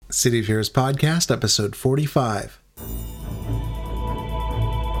City of Heroes Podcast, episode 45.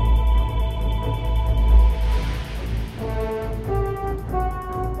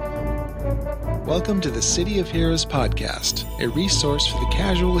 Welcome to the City of Heroes Podcast, a resource for the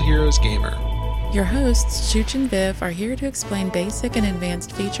casual Heroes gamer. Your hosts, Chooch and Viv, are here to explain basic and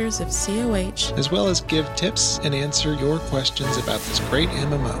advanced features of COH, as well as give tips and answer your questions about this great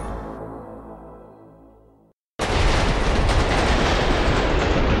MMO.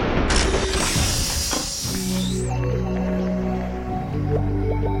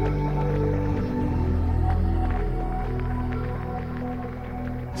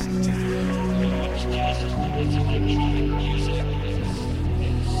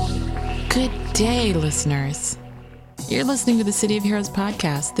 Good day, listeners. You're listening to the City of Heroes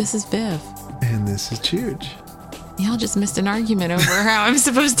Podcast. This is Viv. And this is Chooch. Y'all just missed an argument over how I'm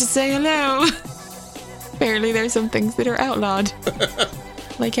supposed to say hello. Apparently there's some things that are outlawed.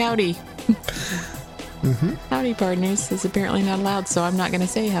 Like howdy. Howdy, partners is apparently not allowed, so I'm not going to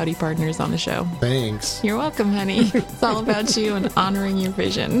say howdy, partners, on the show. Thanks. You're welcome, honey. It's all about you and honoring your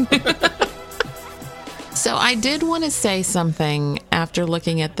vision. So I did want to say something after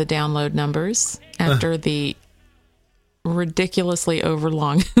looking at the download numbers, after the ridiculously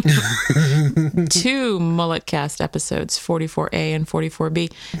overlong 2 Mulletcast episodes, 44A and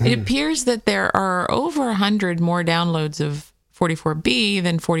 44B. It appears that there are over 100 more downloads of 44B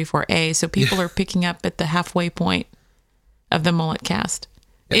than 44A, so people are picking up at the halfway point of the Mulletcast.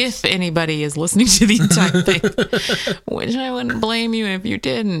 Yes. If anybody is listening to the entire thing, which I wouldn't blame you if you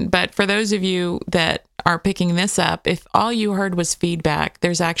didn't. But for those of you that are picking this up, if all you heard was feedback,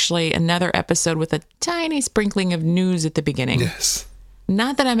 there's actually another episode with a tiny sprinkling of news at the beginning. Yes.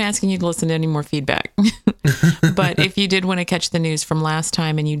 Not that I'm asking you to listen to any more feedback, but if you did want to catch the news from last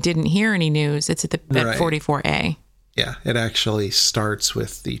time and you didn't hear any news, it's at 44A. Yeah, it actually starts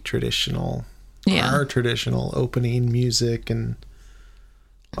with the traditional, our traditional opening music and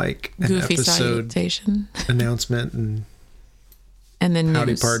like an goofy episode salutation announcement and then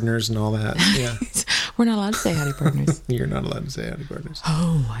howdy news. Partners and all that. Yeah. We're not allowed to say howdy partners. You're not allowed to say howdy Partners.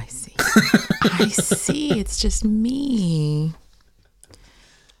 Oh, I see. I see. It's just me.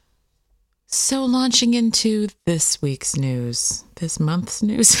 So launching into this week's news, this month's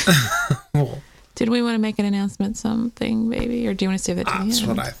news. Did we want to make an announcement, something, baby? Or do you want to save that to the end? That's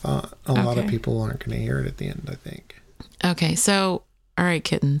what I thought. A lot of people aren't going to hear it at the end, I think. Okay, so, all right,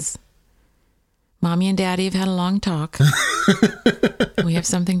 kittens. Mommy and Daddy have had a long talk. We have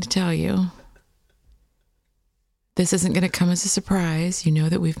something to tell you. This isn't going to come as a surprise. You know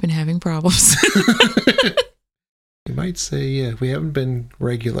that we've been having problems. You might say, yeah, we haven't been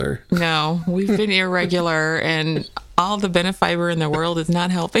regular. No, we've been irregular, and all the benefiber in the world is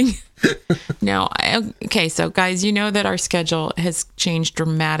not helping. No, okay, so guys, you know that our schedule has changed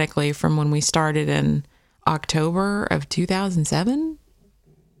dramatically from when we started in October of 2007.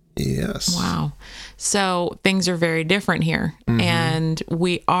 Yes. Wow. So things are very different here. And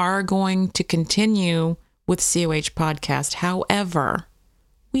we are going to continue with COH Podcast. However,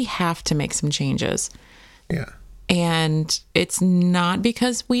 we have to make some changes. Yeah. And it's not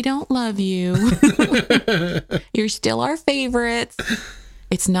because we don't love you. You're still our favorites.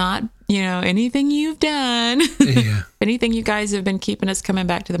 It's not, anything you've done. Yeah. Anything you guys have been keeping us coming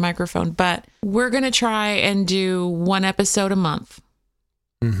back to the microphone. But we're going to try and do 1 episode a month.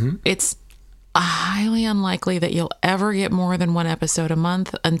 It's highly unlikely that you'll ever get more than 1 episode a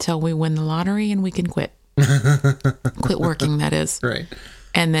month until we win the lottery and we can quit. Quit working, that is. Right.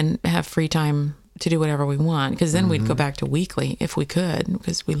 And then have free time to do whatever we want, because then we'd go back to weekly if we could,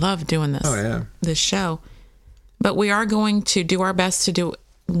 because we love doing this, this show. But we are going to do our best to do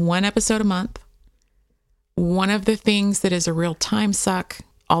 1 episode a month. One of the things that is a real time suck,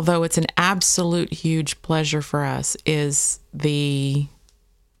 although it's an absolute huge pleasure for us, is the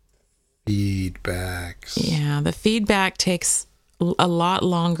feedbacks. Yeah, the feedback takes a lot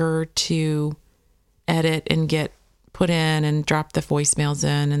longer to edit and get put in and drop the voicemails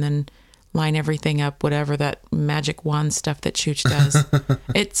in and then line everything up, whatever that magic wand stuff that Chooch does.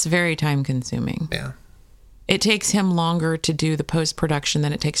 It's very time consuming. Yeah. It takes him longer to do the post-production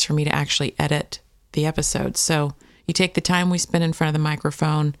than it takes for me to actually edit the episode. So you take the time we spend in front of the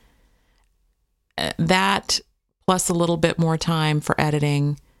microphone, that plus a little bit more time for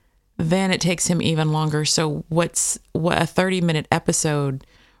editing, then it takes him even longer. So what a 30-minute episode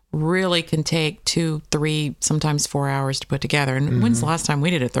really can take 2, 3, sometimes 4 hours to put together. And when's the last time we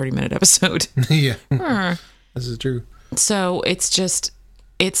did a 30-minute episode? Yeah. This is true. So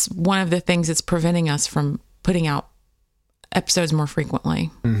it's one of the things that's preventing us from putting out episodes more frequently.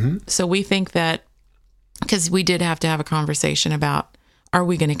 So we think that, because we did have to have a conversation about are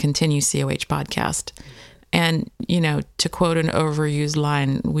we going to continue COH podcast? And, to quote an overused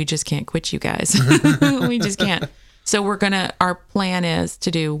line, we just can't quit you guys. We just can't. So our plan is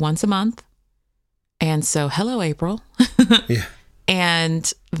to do once a month. And so, hello, April. Yeah.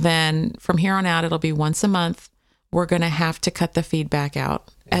 And then from here on out, it'll be once a month. We're going to have to cut the feedback out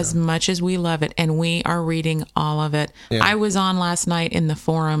as much as we love it. And we are reading all of it. Yeah. I was on last night in the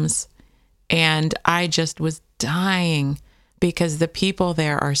forums and I just was dying because the people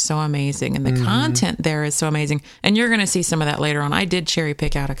there are so amazing and the content there is so amazing. And you're going to see some of that later on. I did cherry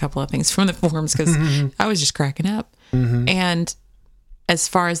pick out a couple of things from the forums because I was just cracking up. And as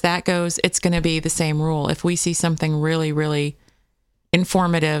far as that goes, it's going to be the same rule. If we see something really, really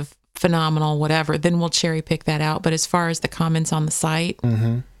informative, phenomenal, whatever, then we'll cherry pick that out. But as far as the comments on the site,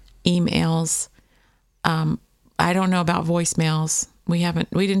 emails, I don't know about voicemails. We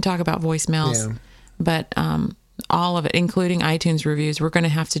didn't talk about voicemails, but all of it, including iTunes reviews, we're going to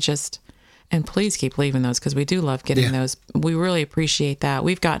have to and please keep leaving those because we do love getting those. We really appreciate that.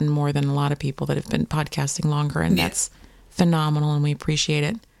 We've gotten more than a lot of people that have been podcasting longer, and that's phenomenal, and we appreciate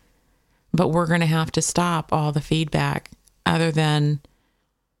it. But we're going to have to stop all the feedback other than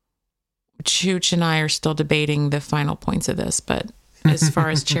Chooch and I are still debating the final points of this, but as far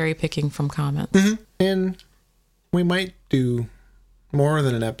as cherry picking from comments. And we might do more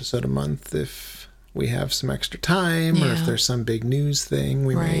than an episode a month if we have some extra time or if there's some big news thing.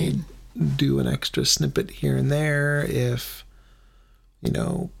 We may do an extra snippet here and there if,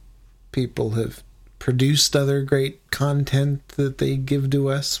 people have produced other great content that they give to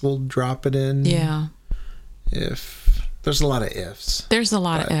us, we'll drop it in. Yeah. If there's a lot of ifs. There's a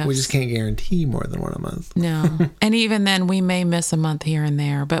lot of ifs. We just can't guarantee more than one a month. No. And even then we may miss a month here and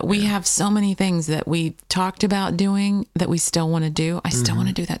there, but we have so many things that we talked about doing that we still want to do. I still want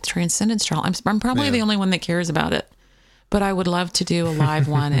to do that Transcendence Trial. I'm probably the only one that cares about it, but I would love to do a live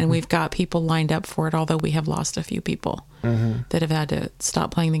one. And we've got people lined up for it, although we have lost a few people that have had to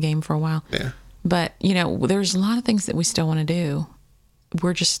stop playing the game for a while. Yeah. But, there's a lot of things that we still want to do.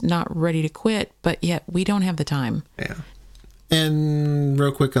 We're just not ready to quit, but yet we don't have the time. Yeah. And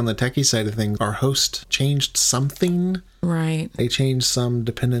real quick on the techie side of things, our host changed something. Right. They changed some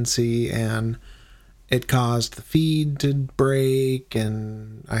dependency and it caused the feed to break,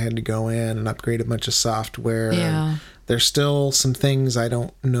 and I had to go in and upgrade a bunch of software. Yeah. There's still some things I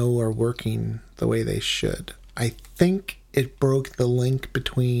don't know are working the way they should. I think it broke the link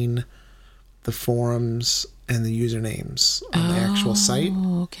between the forums and the usernames on the actual site.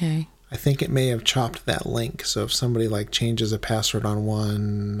 Oh, okay. I think it may have chopped that link. So if somebody changes a password on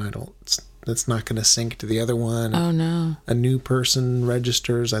one, it's not going to sync to the other one. Oh no. A new person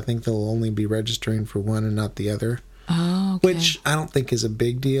registers, I think they'll only be registering for one and not the other. Oh, okay. Which I don't think is a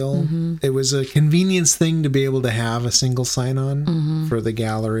big deal. It was a convenience thing to be able to have a single sign-on for the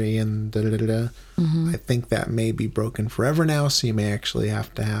gallery and I think that may be broken forever now, so you may actually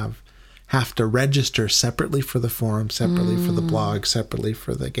have to register separately for the forum, separately for the blog, separately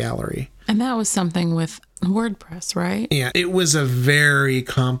for the gallery. And that was something with WordPress, right? Yeah, it was a very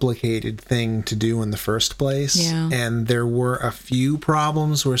complicated thing to do in the first place. Yeah. And there were a few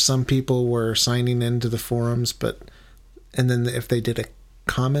problems where some people were signing into the forums, and then if they did a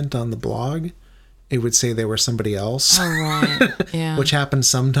comment on the blog, it would say they were somebody else. Oh, right. Yeah. Which happens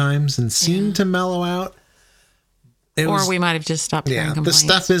sometimes and seemed to mellow out. We might have just stopped hearing complaints. The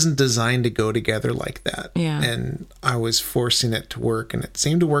stuff isn't designed to go together like that. Yeah. And I was forcing it to work, and it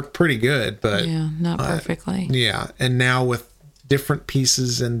seemed to work pretty good, but... Yeah, not perfectly. Yeah, and now with different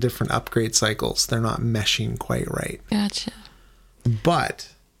pieces and different upgrade cycles, they're not meshing quite right. Gotcha. But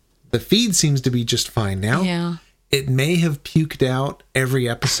the feed seems to be just fine now. Yeah. It may have puked out every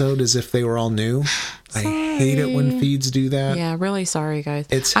episode as if they were all new. I hate it when feeds do that. Yeah, really sorry, guys.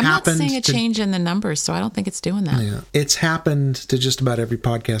 I'm not seeing a change in the numbers, so I don't think it's doing that. Yeah, it's happened to just about every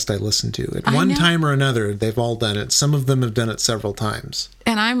podcast I listen to. At one time or another, they've all done it. Some of them have done it several times.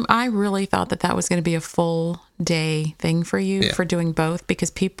 And I really thought that was going to be a full day thing for you for doing both,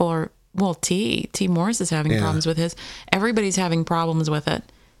 because people are, T Morris is having problems with his. Everybody's having problems with it.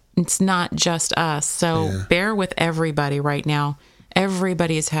 It's not just us. So bear with everybody right now.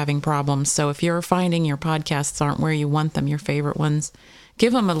 Everybody is having problems. So if you're finding your podcasts aren't where you want them, your favorite ones,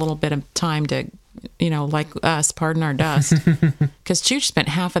 give them a little bit of time to, like us, pardon our dust. Because Chooch spent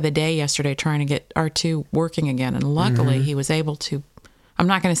half of the day yesterday trying to get our two working again. And luckily he was able to, I'm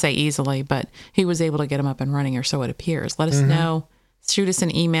not going to say easily, but he was able to get them up and running, or so it appears. Let us know. Shoot us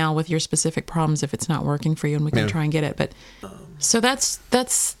an email with your specific problems if it's not working for you, and we can try and get it. But so that's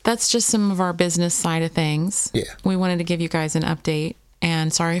just some of our business side of things. Yeah. We wanted to give you guys an update,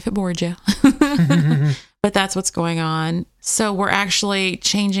 and sorry if it bored you, but that's what's going on. So we're actually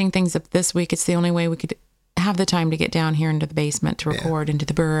changing things up this week. It's the only way we could have the time to get down here into the basement to record, into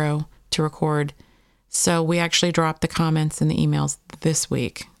the burrow to record. So we actually dropped the comments and the emails this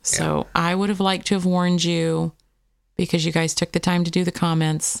week. So I would have liked to have warned you because you guys took the time to do the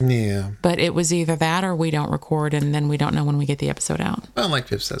comments. Yeah. But it was either that or we don't record, and then we don't know when we get the episode out. Well, like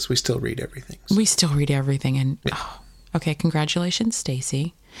Viv says, we still read everything. So. We still read everything. And okay, congratulations,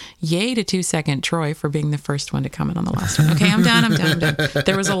 Stacy. Yay to 2-second Troy for being the first one to comment on the last one. Okay, I'm done.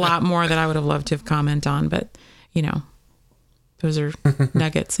 There was a lot more that I would have loved to have commented on, but, you know, those are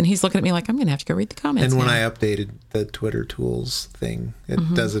nuggets. And he's looking at me like, I'm going to have to go read the comments. And when I updated the Twitter tools thing, it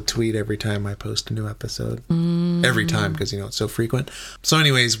does a tweet every time I post a new episode. Every time, because, you know, it's so frequent. So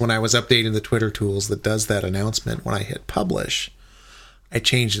anyways, when I was updating the Twitter tools that does that announcement, when I hit publish, I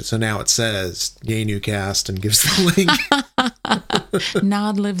changed it. So now it says, Yay Newcast, and gives the link.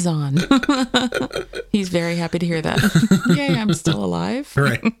 Nod lives on. He's very happy to hear that. Yay, I'm still alive.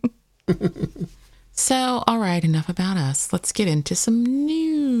 Right. So, all right, enough about us. Let's get into some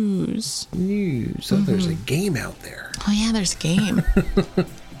news. So there's a game out there. Oh, yeah, there's a game.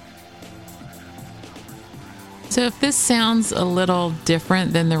 So if this sounds a little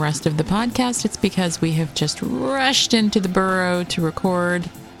different than the rest of the podcast, it's because we have just rushed into the burrow to record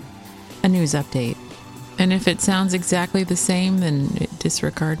a news update. And if it sounds exactly the same, then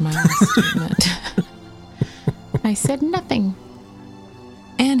disregard my last statement. I said nothing.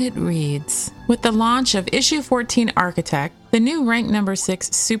 And it reads, with the launch of Issue 14 Architect, the new rank number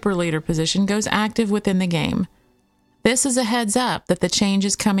 6 super leader position goes active within the game. This is a heads up that the change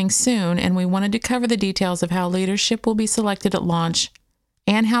is coming soon, and we wanted to cover the details of how leadership will be selected at launch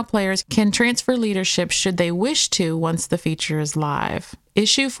and how players can transfer leadership should they wish to once the feature is live.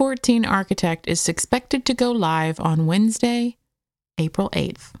 Issue 14 Architect is expected to go live on Wednesday, April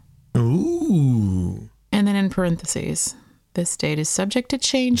 8th. Ooh. And then in parentheses, this date is subject to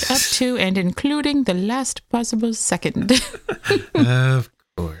change up to and including the last possible second. Of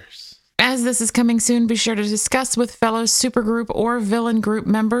course. As this is coming soon, be sure to discuss with fellow supergroup or villain group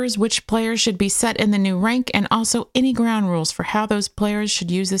members which players should be set in the new rank and also any ground rules for how those players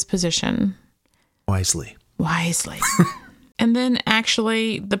should use this position. Wisely. And then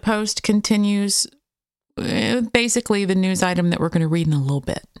actually the post continues basically the news item that we're going to read in a little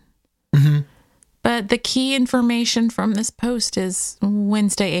bit. But the key information from this post is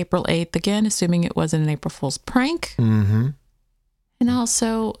Wednesday, April 8th, again, assuming it wasn't an April Fool's prank. And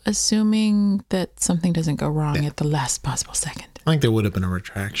also assuming that something doesn't go wrong at the last possible second. I think there would have been a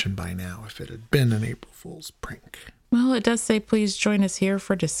retraction by now if it had been an April Fool's prank. Well, it does say, please join us here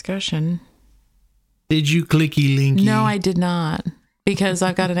for discussion. Did you clicky linky? No, I did not. Because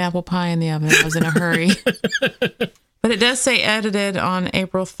I've got an apple pie in the oven. I was in a hurry. But it does say edited on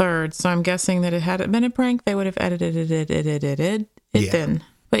April 3rd. So I'm guessing that it had it been a prank, they would have edited it then.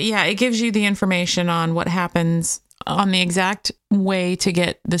 But yeah, it gives you the information on what happens on the exact way to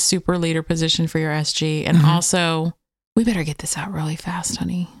get the super leader position for your SG. And also, we better get this out really fast,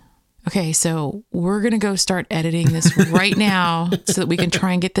 honey. Okay, so we're going to go start editing this right now so that we can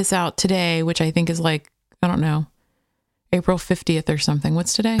try and get this out today, which I think is like, I don't know, April 50th or something.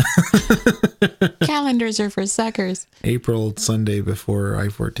 What's today? Calendars are for suckers. April Sunday before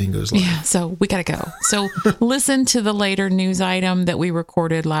I-14 goes live. Yeah, so we got to go. So listen to the later news item that we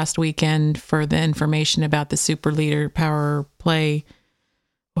recorded last weekend for the information about the super leader power play.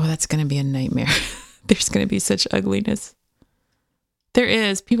 Oh, that's going to be a nightmare. There's going to be such ugliness. There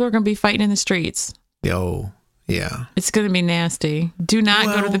is. People are going to be fighting in the streets. Oh, yeah. It's going to be nasty. Do not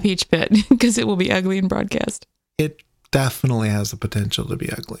go to the Peach Pit because it will be ugly in broadcast. It definitely has the potential to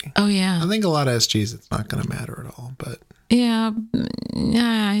be ugly. Oh, yeah. I think a lot of SGs, it's not going to matter at all, but... Yeah,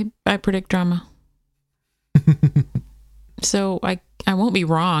 I predict drama. So I won't be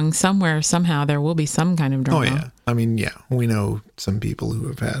wrong. Somewhere, somehow, there will be some kind of drama. Oh, yeah. I mean, yeah, we know some people who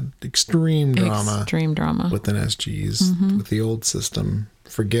have had extreme drama within SGs with the old system.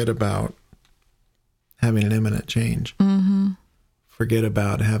 Forget about having an imminent change. Forget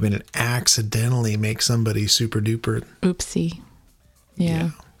about having it accidentally make somebody super duper. Oopsie.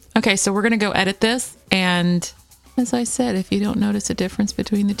 Yeah. Okay, so we're going to go edit this. And as I said, if you don't notice a difference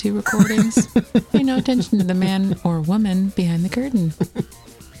between the two recordings, pay no attention to the man or woman behind the curtain.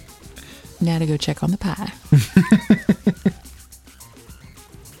 Now to go check on the pie.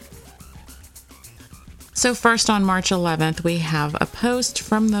 So first on March 11th, we have a post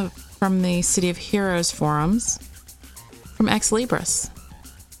from the City of Heroes forums from Ex Libris.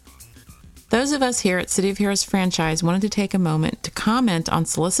 Those of us here at City of Heroes franchise wanted to take a moment to comment on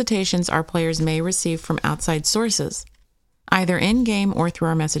solicitations our players may receive from outside sources, either in-game or through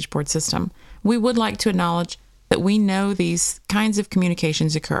our message board system. We would like to acknowledge that we know these kinds of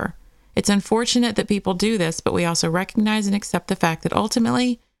communications occur. It's unfortunate that people do this, but we also recognize and accept the fact that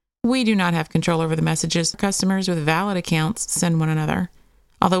ultimately, we do not have control over the messages customers with valid accounts send one another.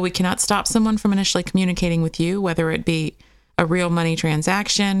 Although we cannot stop someone from initially communicating with you, whether it be a real money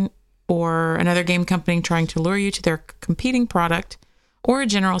transaction or another game company trying to lure you to their competing product or a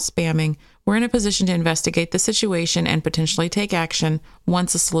general spamming, we're in a position to investigate the situation and potentially take action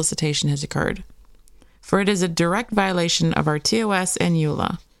once a solicitation has occurred. For it is a direct violation of our TOS and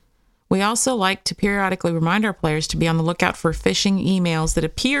EULA. We also like to periodically remind our players to be on the lookout for phishing emails that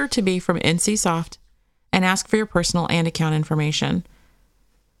appear to be from NCSoft and ask for your personal and account information.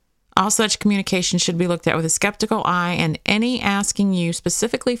 All such communication should be looked at with a skeptical eye, and any asking you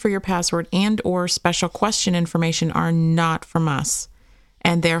specifically for your password and or special question information are not from us,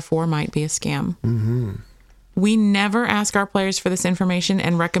 and therefore might be a scam. Mm-hmm. We never ask our players for this information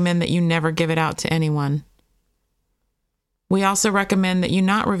and recommend that you never give it out to anyone. We also recommend that you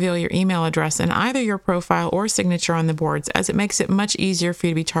not reveal your email address in either your profile or signature on the boards, as it makes it much easier for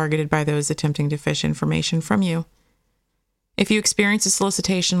you to be targeted by those attempting to phish information from you. If you experience a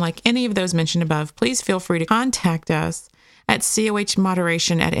solicitation like any of those mentioned above, please feel free to contact us at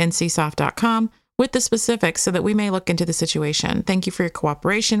cohmoderation@ncsoft.com with the specifics so that we may look into the situation. Thank you for your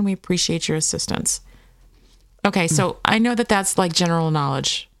cooperation. We appreciate your assistance. Okay, so I know that that's like general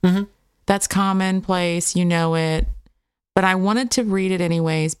knowledge. Mm-hmm. That's commonplace. You know it. But I wanted to read it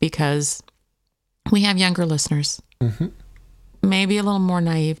anyways because we have younger listeners. Mm-hmm. Maybe a little more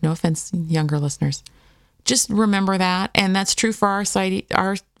naive. No offense, younger listeners. Just remember that. And that's true for our site,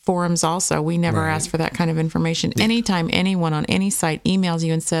 our forums also. We never ask for that kind of information. Yeah. Anytime anyone on any site emails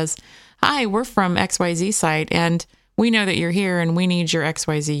you and says, "Hi, we're from XYZ site, and we know that you're here, and we need your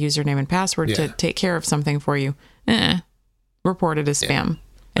XYZ username and password to take care of something for you," report it as spam.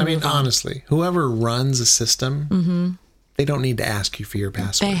 I mean, honestly, whoever runs a system, they don't need to ask you for your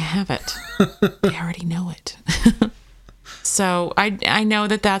password. They have it. They already know it. So I know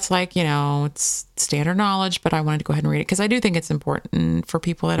that that's like, it's standard knowledge, but I wanted to go ahead and read it because I do think it's important for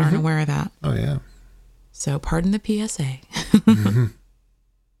people that aren't aware of that. Oh, yeah. So pardon the PSA.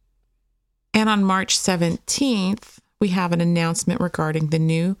 And on March 17th, we have an announcement regarding the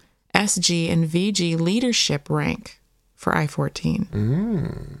new SG and VG leadership rank for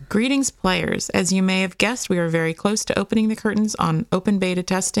I-14. Greetings, players. As you may have guessed, we are very close to opening the curtains on open beta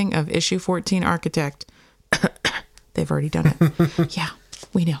testing of Issue 14 Architect. They've already done it. Yeah,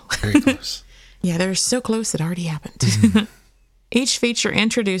 we know. Very close. Yeah, they're so close it already happened. Each feature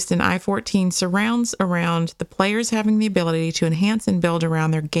introduced in I-14 surrounds around the players having the ability to enhance and build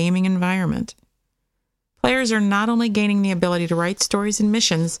around their gaming environment. Players are not only gaining the ability to write stories and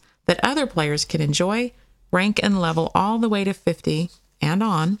missions that other players can enjoy, rank and level all the way to 50 and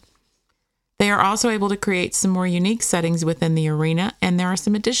on, they are also able to create some more unique settings within the arena, and there are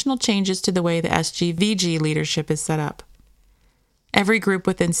some additional changes to the way the SG-VG leadership is set up. Every group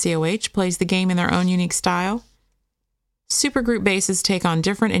within COH plays the game in their own unique style. Supergroup bases take on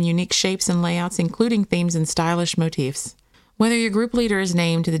different and unique shapes and layouts, including themes and stylish motifs. Whether your group leader is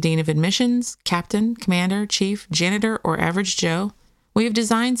named the Dean of Admissions, Captain, Commander, Chief, Janitor, or Average Joe, we have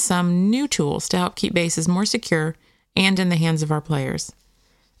designed some new tools to help keep bases more secure and in the hands of our players.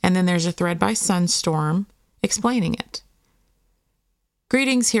 And then there's a thread by Sunstorm explaining it.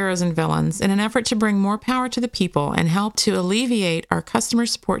 Greetings, heroes and villains. In an effort to bring more power to the people and help to alleviate our customer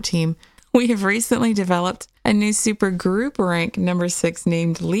support team, we have recently developed a new super group rank number 6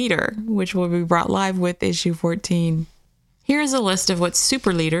 named Leader, which will be brought live with issue 14. Here is a list of what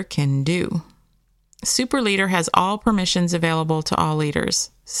Super Leader can do. Super Leader has all permissions available to all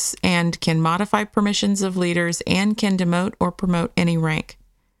leaders and can modify permissions of leaders and can demote or promote any rank.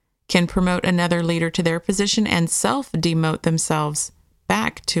 Can promote another leader to their position and self-demote themselves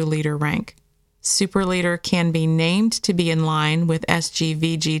back to leader rank. Super Leader can be named to be in line with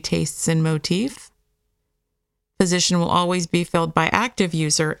SG-VG tastes and motif. Position will always be filled by active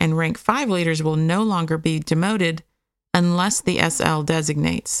user, and rank 5 leaders will no longer be demoted unless the SL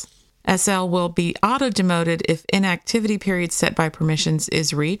designates. SL will be auto-demoted if inactivity period set by permissions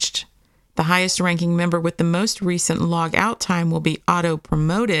is reached. The highest ranking member with the most recent log out time will be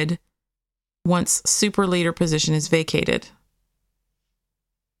auto-promoted once Super Leader position is vacated.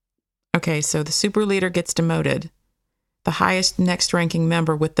 Okay, so the Super Leader gets demoted. The highest next ranking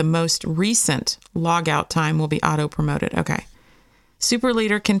member with the most recent log out time will be auto-promoted. Okay. Super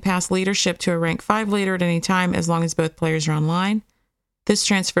Leader can pass leadership to a rank 5 leader at any time as long as both players are online. This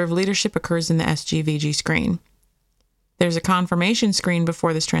transfer of leadership occurs in the SG-VG screen. There's a confirmation screen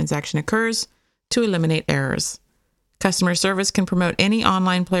before this transaction occurs to eliminate errors. Customer service can promote any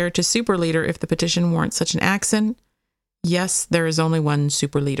online player to super leader if the petition warrants such an action. Yes, there is only one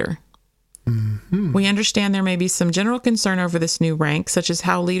super leader. Mm-hmm. We understand there may be some general concern over this new rank, such as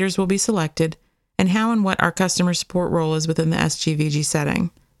how leaders will be selected and how and what our customer support role is within the SGVG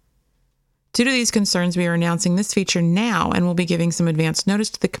setting. Due to these concerns, we are announcing this feature now and will be giving some advance notice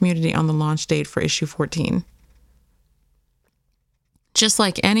to the community on the launch date for issue 14. Just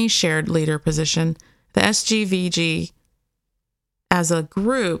like any shared leader position, the SGVG as a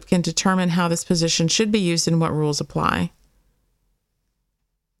group can determine how this position should be used and what rules apply.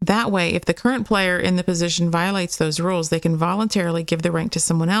 That way, if the current player in the position violates those rules, they can voluntarily give the rank to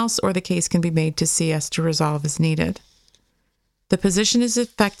someone else, or the case can be made to CS to resolve as needed. The position is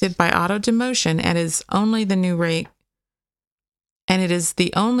affected by auto demotion and is only the new rank, and it is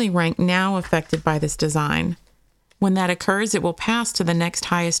the only rank now affected by this design. When that occurs, it will pass to the next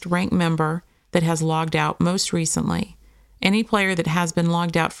highest rank member that has logged out most recently. Any player that has been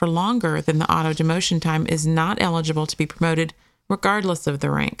logged out for longer than the auto demotion time is not eligible to be promoted, regardless of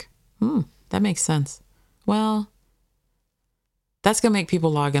the rank. That makes sense. Well, that's going to make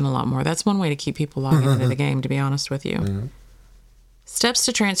people log in a lot more. That's one way to keep people logging into the game, to be honest with you. Mm-hmm. Steps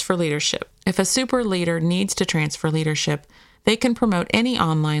to transfer leadership. If a super leader needs to transfer leadership, they can promote any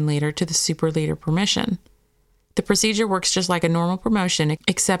online leader to the super leader permission. The procedure works just like a normal promotion,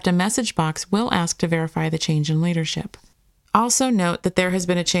 except a message box will ask to verify the change in leadership. Also note that there has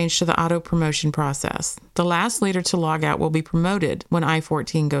been a change to the auto promotion process. The last leader to log out will be promoted when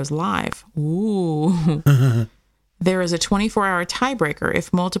I-14 goes live. Ooh. There is a 24-hour tiebreaker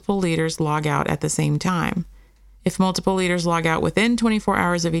if multiple leaders log out at the same time. If multiple leaders log out within 24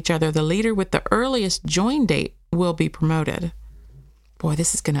 hours of each other, the leader with the earliest join date will be promoted. Boy,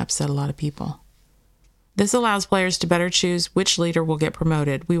 this is going to upset a lot of people. This allows players to better choose which leader will get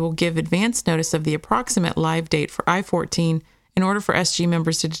promoted. We will give advance notice of the approximate live date for I-14 in order for SG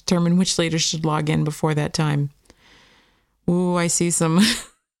members to determine which leaders should log in before that time. Ooh, I see some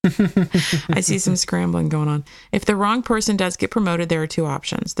scrambling going on. If the wrong person does get promoted, there are two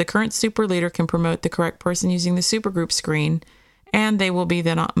options. The current super leader can promote the correct person using the supergroup screen, and they will be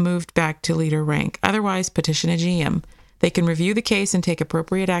then moved back to leader rank. Otherwise, petition a GM. They can review the case and take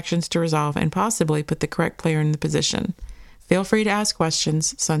appropriate actions to resolve and possibly put the correct player in the position. Feel free to ask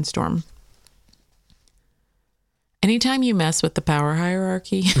questions, Sunstorm. Anytime you mess with the power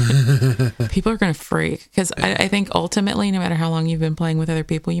hierarchy, people are going to freak. Because I think ultimately, no matter how long you've been playing with other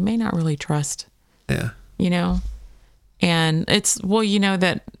people, you may not really trust. Yeah. You know? And it's, well, you know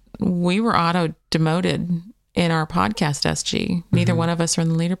that we were auto-demoted in our podcast SG. Neither one of us are in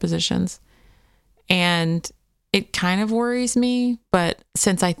the leader positions. And it kind of worries me, but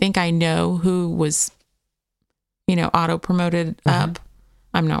since I think I know who was, you know, auto-promoted up,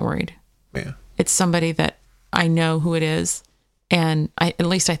 I'm not worried. Yeah. It's somebody that I know who it is, and at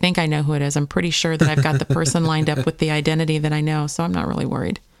least I think I know who it is. I'm pretty sure that I've got the person lined up with the identity that I know, so I'm not really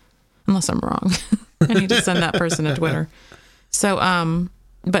worried, unless I'm wrong. I need to send that person a Twitter. So,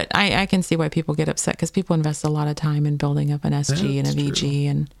 but I can see why people get upset, because people invest a lot of time in building up an SG and a VG, true.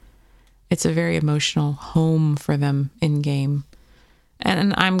 And it's a very emotional home for them in game.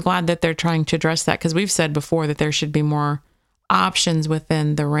 And I'm glad that they're trying to address that, because we've said before that there should be more options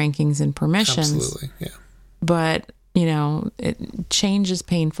within the rankings and permissions. Absolutely, yeah. But, you know, change is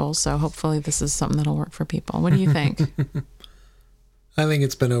painful, so hopefully this is something that'll work for people. What do you think? I think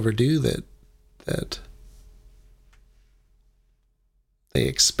it's been overdue that they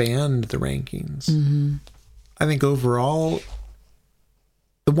expand the rankings. Mm-hmm. I think overall,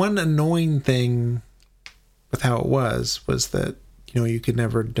 the one annoying thing with how it was that, you know, you could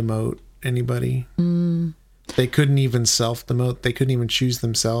never demote anybody. They couldn't even self-demote. They couldn't even choose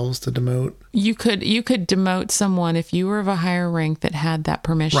themselves to demote. You could demote someone if you were of a higher rank that had that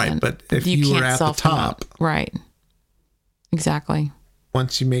permission. Right, but if you were at the top. Right. Exactly.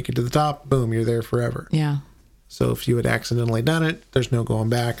 Once you make it to the top, boom, you're there forever. Yeah. So if you had accidentally done it, there's no going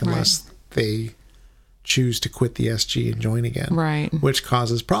back unless they choose to quit the SG and join again. Right. Which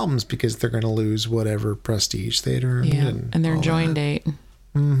causes problems because they're going to lose whatever prestige they'd earned. Yeah, and their join date.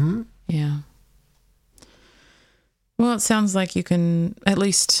 Mm-hmm. Yeah. Well, it sounds like you can at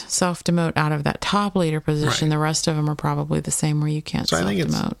least self-demote out of that top leader position. Right. The rest of them are probably the same where you can't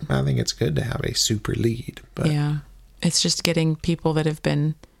self-demote. I think it's good to have a super lead. But yeah. It's just getting people that have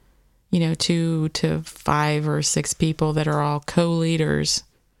been, you know, 2 to 5 or 6 people that are all co-leaders.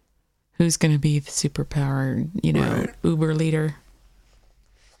 Who's going to be the superpower, you know, Uber leader?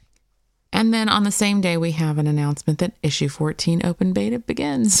 And then on the same day, we have an announcement that issue 14 open beta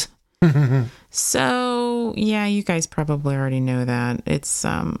begins. So, yeah, you guys probably already know that. It's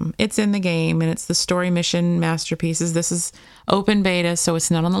in the game, and it's the story mission masterpieces. This is open beta, so it's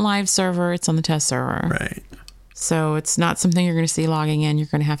not on the live server, it's on the test server. Right. So it's not something you're going to see logging in. You're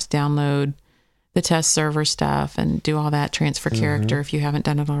going to have to download the test server stuff and do all that, transfer character if you haven't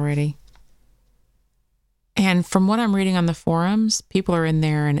done it already. And from what I'm reading on the forums, people are in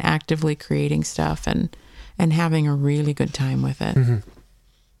there and actively creating stuff and having a really good time with it.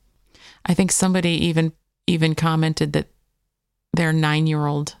 I think somebody even commented that their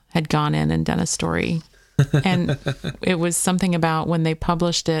 9-year-old had gone in and done a story. And it was something about when they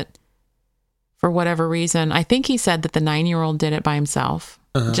published it, for whatever reason, I think he said that the 9-year-old did it by himself,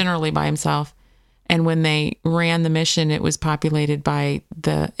 generally by himself. And when they ran the mission, it was populated by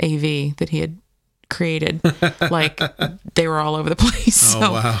the AV that he had created. Like, they were all over the place.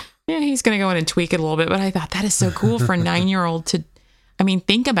 Oh, wow. Yeah, he's going to go in and tweak it a little bit. But I thought that is so cool for a 9-year-old to, I mean,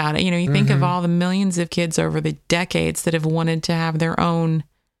 think about it. You know, you think of all the millions of kids over the decades that have wanted to have their own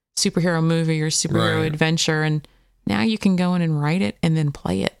superhero movie or superhero adventure. And now you can go in and write it and then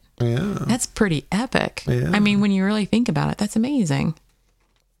play it. Yeah. That's pretty epic. Yeah. I mean, when you really think about it, that's amazing.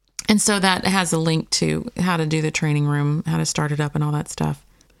 And so that has a link to how to do the training room, how to start it up and all that stuff.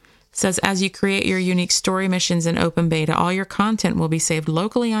 It says, as you create your unique story missions in open beta, all your content will be saved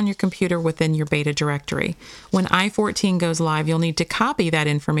locally on your computer within your beta directory. When I-14 goes live, you'll need to copy that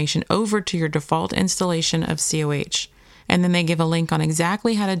information over to your default installation of COH. And then they give a link on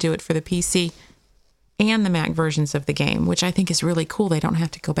exactly how to do it for the PC and the Mac versions of the game, which I think is really cool. They don't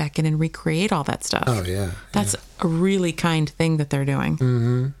have to go back in and recreate all that stuff. Oh, yeah. That's a really kind thing that they're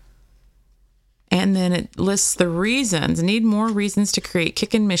doing. And then it lists the reasons. Need more reasons to create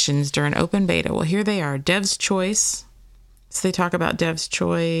kick-in missions during open beta. Well, here they are. Dev's Choice. So they talk about Dev's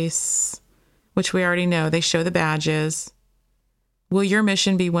Choice, which we already know. They show the badges. Will your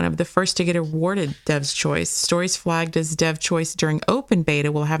mission be one of the first to get awarded Dev's Choice? Stories flagged as Dev Choice during open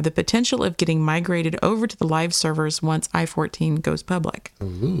beta will have the potential of getting migrated over to the live servers once I-14 goes public.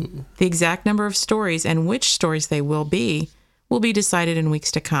 Ooh. The exact number of stories and which stories they will be decided in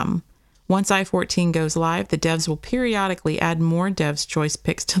weeks to come. Once I-14 goes live, the devs will periodically add more Dev's Choice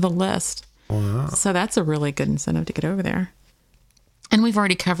picks to the list. Wow. So that's a really good incentive to get over there. And we've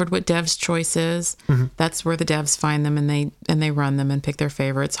already covered what Dev's Choice is. That's where the devs find them and they run them and pick their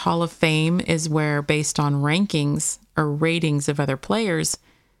favorites. Hall of Fame is where, based on rankings or ratings of other players,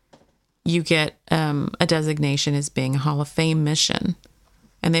 you get a designation as being a Hall of Fame mission.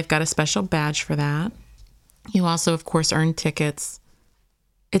 And they've got a special badge for that. You also, of course, earn tickets.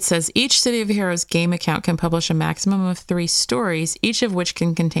 It says each City of Heroes game account can publish a maximum of 3 stories, each of which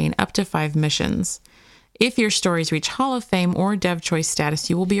can contain up to 5 missions. If your stories reach Hall of Fame or Dev Choice status,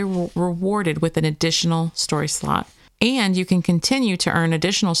 you will be rewarded with an additional story slot. And you can continue to earn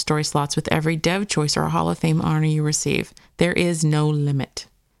additional story slots with every Dev Choice or Hall of Fame honor you receive. There is no limit.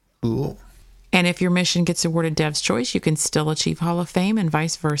 Cool. And if your mission gets awarded Dev's Choice, you can still achieve Hall of Fame and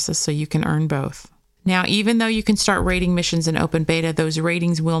vice versa, so you can earn both. Now, even though you can start rating missions in open beta, those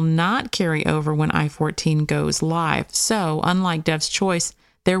ratings will not carry over when I-14 goes live. So, unlike Dev's Choice,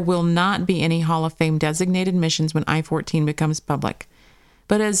 there will not be any Hall of Fame designated missions when I-14 becomes public.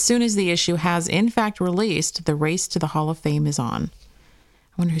 But as soon as the issue has in fact released, the race to the Hall of Fame is on.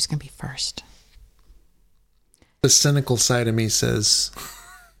 I wonder who's going to be first. The cynical side of me says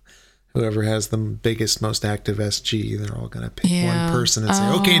whoever has the biggest, most active SG, they're all going to pick one person and say,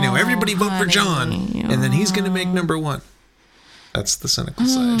 okay, now everybody vote for John. And then he's going to make number 1. That's the cynical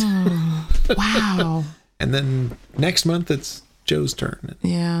side. Wow. And then next month, it's Joe's turn.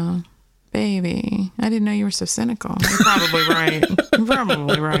 Yeah. Baby. I didn't know you were so cynical. You're probably right. You're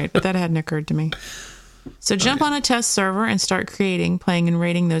probably right. But that hadn't occurred to me. So jump on a test server and start creating, playing, and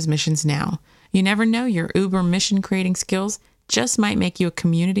rating those missions now. You never know, your uber mission creating skills just might make you a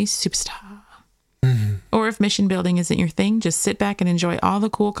community superstar. Or if mission building isn't your thing, just sit back and enjoy all the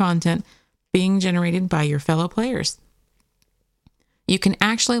cool content being generated by your fellow players. You can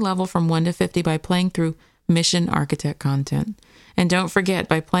actually level from 1 to 50 by playing through Mission Architect content. And don't forget,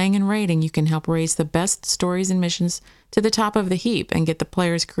 by playing and rating, you can help raise the best stories and missions to the top of the heap and get the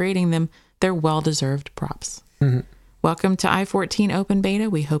players creating them their well-deserved props. Welcome to I-14 Open Beta.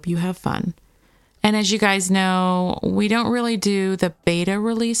 We hope you have fun. And as you guys know, we don't really do the beta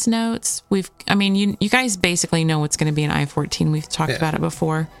release notes. You guys basically know what's going to be in I-14. We've talked about it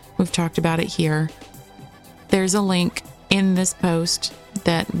before. We've talked about it here. There's a link in this post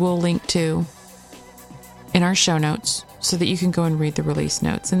that we'll link to in our show notes so that you can go and read the release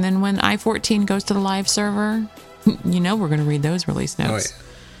notes. And then when I-14 goes to the live server, we're going to read those release notes. Oh,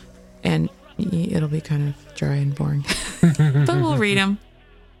 yeah. And it'll be kind of dry and boring. But we'll read them.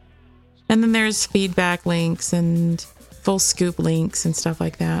 And then there's feedback links and full scoop links and stuff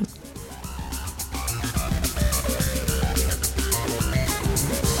like that.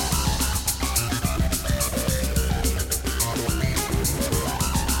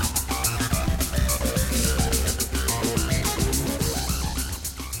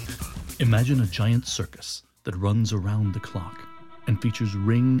 Imagine a giant circus that runs around the clock and features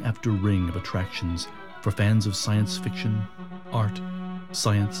ring after ring of attractions for fans of science fiction, art,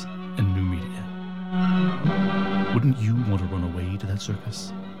 science, and new media. Wouldn't you want to run away to that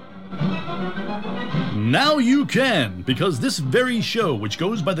circus? Now you can, because this very show, which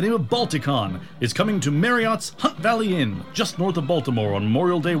goes by the name of Balticon, is coming to Marriott's Hunt Valley Inn, just north of Baltimore on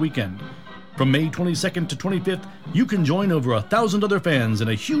Memorial Day weekend. From May 22nd to 25th, you can join over 1,000 other fans in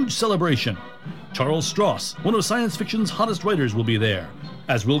a huge celebration. Charles Stross, one of science fiction's hottest writers, will be there,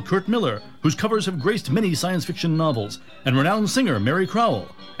 as will Kurt Miller, whose covers have graced many science fiction novels, and renowned singer Mary Crowell,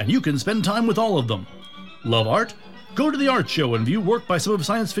 and you can spend time with all of them. Love art? Go to the art show and view work by some of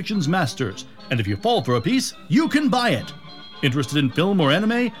science fiction's masters, and if you fall for a piece, you can buy it. Interested in film or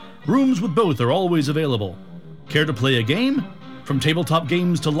anime? Rooms with both are always available. Care to play a game? From tabletop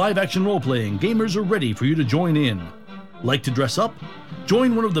games to live-action role-playing, gamers are ready for you to join in. Like to dress up?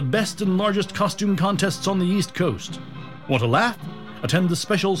 Join one of the best and largest costume contests on the East Coast. Want to laugh? Attend the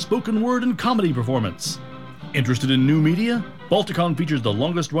special spoken word and comedy performance. Interested in new media? Balticon features the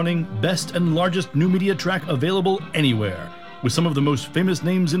longest-running, best, and largest new media track available anywhere, with some of the most famous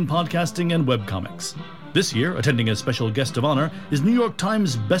names in podcasting and webcomics. This year, attending as special guest of honor, is New York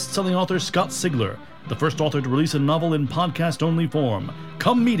Times best-selling author Scott Sigler, the first author to release a novel in podcast-only form.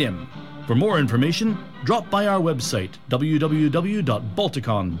 Come meet him. For more information, drop by our website,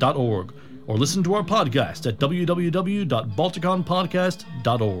 www.balticon.org, or listen to our podcast at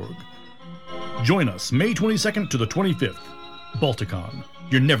www.balticonpodcast.org. Join us May 22nd to the 25th. Balticon.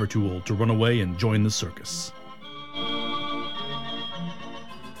 You're never too old to run away and join the circus.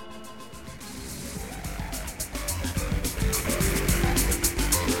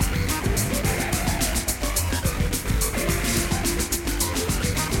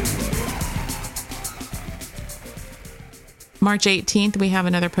 March 18th, we have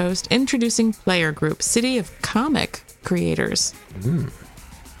another post introducing player group City of Comic Creators.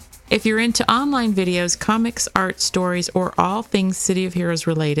 If you're into online videos, comics, art, stories, or all things City of Heroes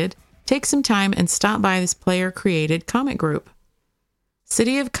related, take some time and stop by this player-created comic group.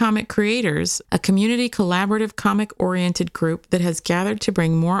 City of Comic Creators, a community collaborative comic-oriented group that has gathered to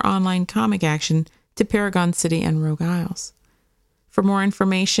bring more online comic action to Paragon City and Rogue Isles. For more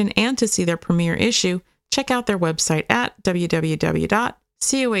information and to see their premiere issue, check out their website at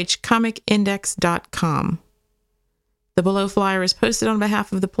www.cohcomicindex.com. The below flyer is posted on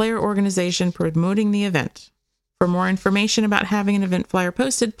behalf of the player organization promoting the event. For more information about having an event flyer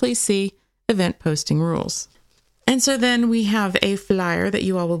posted, please see Event Posting Rules. And so then we have a flyer that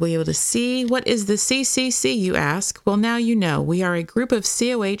you all will be able to see. What is the CCC, you ask? Well, now you know. We are a group of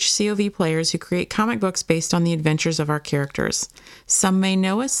COV players who create comic books based on the adventures of our characters. Some may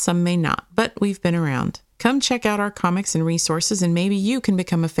know us, some may not, but we've been around. Come check out our comics and resources, and maybe you can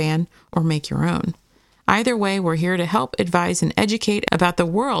become a fan or make your own. Either way, we're here to help, advise, and educate about the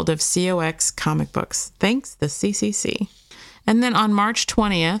world of COX comic books. Thanks, the CCC. And then on March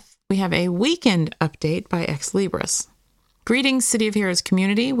 20th, we have a weekend update by Ex Libris. Greetings, City of Heroes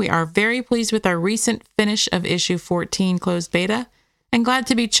community. We are very pleased with our recent finish of issue 14 closed beta and glad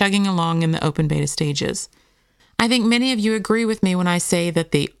to be chugging along in the open beta stages. I think many of you agree with me when I say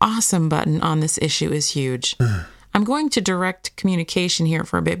that the awesome button on this issue is huge. I'm going to direct communication here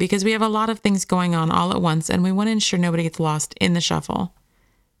for a bit because we have a lot of things going on all at once and we want to ensure nobody gets lost in the shuffle.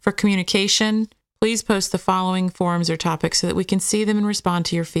 For communication, please post the following forums or topics so that we can see them and respond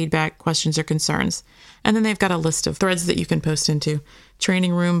to your feedback, questions, or concerns. And then they've got a list of threads that you can post into.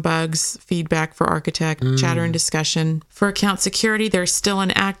 Training room bugs, feedback for architect, chatter and discussion. For account security, there's still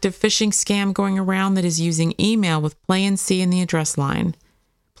an active phishing scam going around that is using email with Play and C in the address line.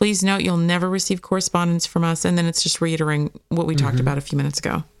 Please note you'll never receive correspondence from us, and then it's just reiterating what we talked about a few minutes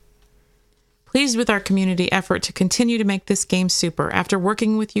ago. Pleased with our community effort to continue to make this game super. After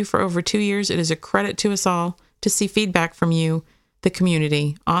working with you for over 2 years, it is a credit to us all to see feedback from you, the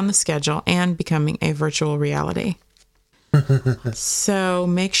community, on the schedule and becoming a virtual reality. So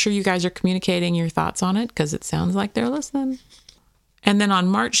make sure you guys are communicating your thoughts on it because it sounds like they're listening. And then on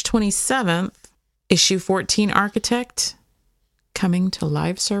March 27th, issue 14 Architect coming to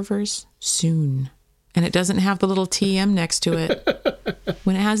live servers soon. And it doesn't have the little TM next to it.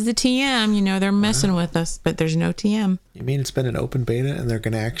 When it has the TM, you know they're messing with us, but there's no TM. You mean it's been an open beta and they're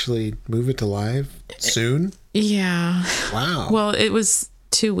going to actually move it to live soon? Yeah. Wow. Well, it was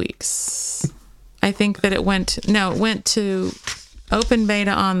 2 weeks. I think that it went to open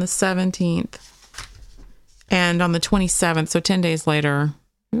beta on the 17th and on the 27th, so 10 days later.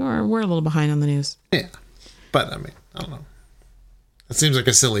 We're a little behind on the news. Yeah. But, I mean, I don't know. It seems like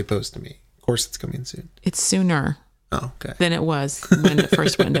a silly post to me. Of course it's coming soon. It's sooner than it was when it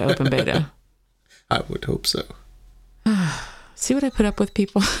first went into open beta. I would hope so. See what I put up with,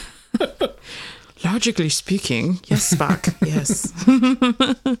 people? Logically speaking, yes, Spock, yes.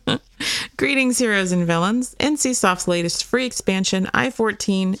 Greetings, heroes and villains. NCSoft's latest free expansion,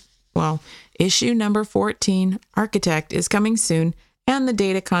 issue number 14, Architect, is coming soon, and the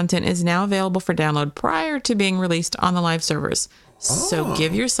data content is now available for download prior to being released on the live servers. So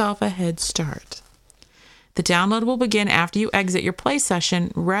give yourself a head start. The download will begin after you exit your play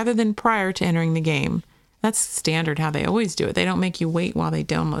session rather than prior to entering the game. That's standard how they always do it. They don't make you wait while they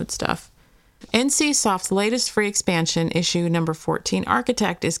download stuff. NCSoft's latest free expansion, issue number 14,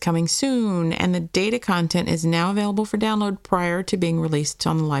 Architect, is coming soon, and the data content is now available for download prior to being released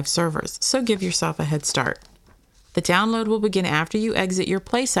on the live servers. So give yourself a head start. The download will begin after you exit your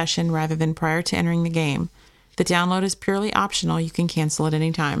play session rather than prior to entering the game. The download is purely optional. You can cancel at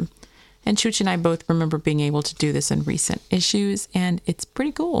any time. And Chooch and I both remember being able to do this in recent issues, and it's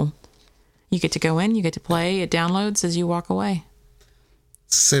pretty cool. You get to go in, you get to play, it downloads as you walk away.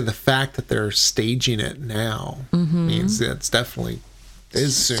 Say the fact that they're staging it now means that it's definitely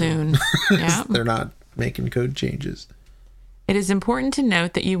is soon. Yeah. They're not making code changes. It is important to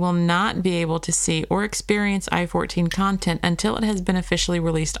note that you will not be able to see or experience I-14 content until it has been officially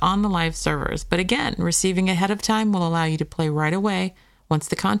released on the live servers. But again, receiving ahead of time will allow you to play right away once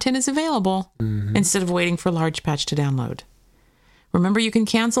the content is available, instead of waiting for a large patch to download. Remember, you can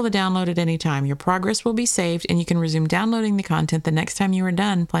cancel the download at any time. Your progress will be saved, and you can resume downloading the content the next time you are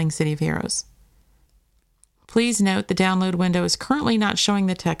done playing City of Heroes. Please note the download window is currently not showing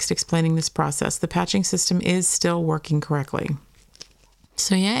the text explaining this process. The patching system is still working correctly.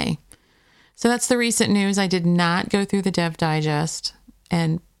 So yay. So that's the recent news. I did not go through the Dev Digest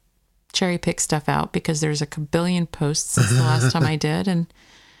and cherry pick stuff out because there's a kabillion posts since the last time I did. And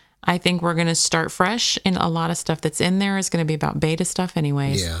I think we're going to start fresh, and a lot of stuff that's in there is going to be about beta stuff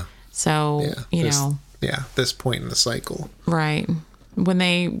anyways. Yeah. So, this point in the cycle. Right. When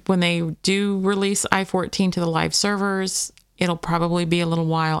they do release I-14 to the live servers, it'll probably be a little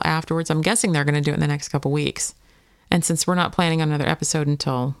while afterwards. I'm guessing they're going to do it in the next couple weeks. And since we're not planning on another episode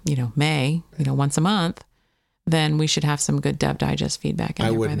until, May, once a month, then we should have some good Dev Digest feedback.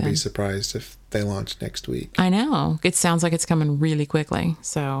 I wouldn't be surprised if they launch next week. I know. It sounds like it's coming really quickly.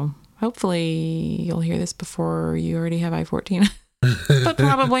 So hopefully you'll hear this before you already have I-14. But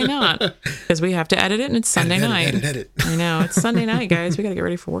probably not, because we have to edit it, and it's Sunday night. Edit. I know. It's Sunday night, guys. We got to get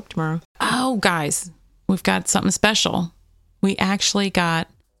ready for work tomorrow. Oh, guys, we've got something special. We actually got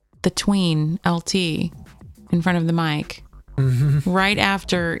the tween LT in front of the mic right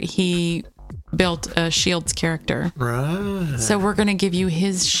after he built a Shields character. Right. So we're going to give you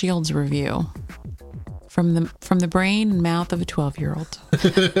his Shields review from the brain and mouth of a 12-year-old.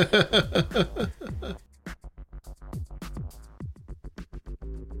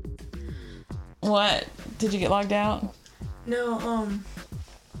 What? Did you get logged out? No,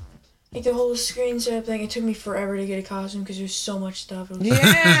 like the whole screen setup thing, it took me forever to get a costume because there's so much stuff.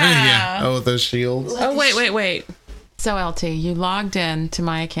 Yeah. Oh, those shields. Oh, wait. So, LT, you logged in to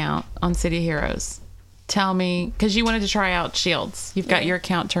my account on City of Heroes. Tell me, because you wanted to try out Shields. You've got your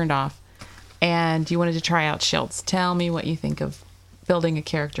account turned off, and you wanted to try out Shields. Tell me what you think of building a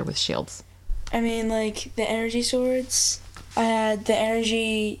character with Shields. I mean, like, the energy swords, I had the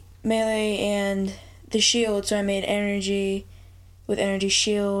energy melee and the shield, so I made energy with energy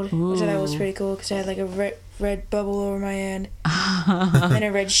shield, which I thought was pretty cool because I had like a red bubble over my hand and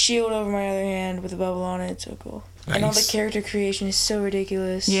a red shield over my other hand with a bubble on it. So cool. Nice. And all the character creation is so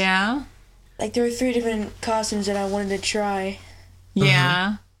ridiculous. Yeah? Like, there were 3 different costumes that I wanted to try.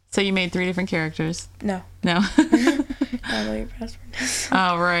 Yeah? So you made 3 different characters? No. I know your password.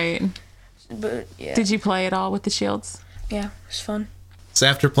 Oh, right. But, yeah. Did you play it all with the shields? Yeah, it was fun. So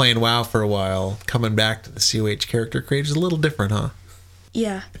after playing WoW for a while, coming back to the COH character creator is a little different, huh?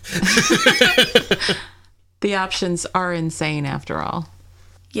 Yeah. The options are insane after all.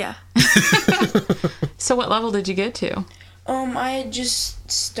 Yeah. So what level did you get to? I had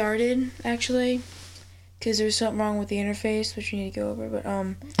just started, actually, because there was something wrong with the interface, which we need to go over, but,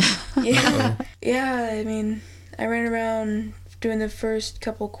 yeah. Yeah, I mean, I ran around doing the first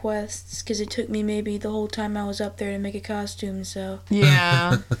couple quests, because it took me maybe the whole time I was up there to make a costume, so...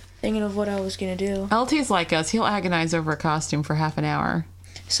 Yeah. Thinking of what I was going to do. LT's like us. He'll agonize over a costume for half an hour.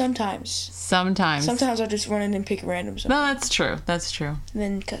 Sometimes. Sometimes. Sometimes I'll just run in and pick random stuff. No, that's true. That's true. And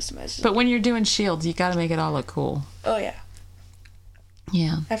then customize it. But when you're doing shields, you got to make it all look cool. Oh, yeah.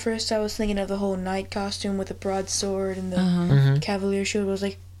 Yeah. At first, I was thinking of the whole knight costume with the broadsword and the cavalier shield. I was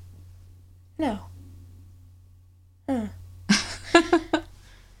like, no. I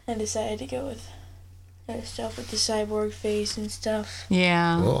decided to go with other stuff with the cyborg face and stuff.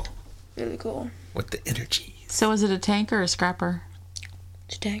 Yeah. Cool. Really cool. With the energy. So is it a tank or a scrapper?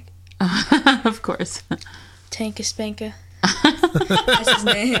 It's a tank. Of course. Tanka Spanka. That's his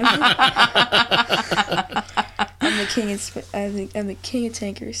name. I'm the king of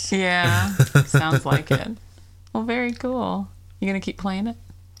tankers. Yeah. Sounds like it. Well, very cool. You gonna keep playing it?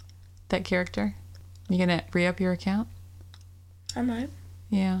 That character? You gonna re-up your account? I might.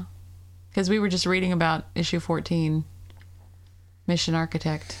 Yeah. Because we were just reading about issue 14, Mission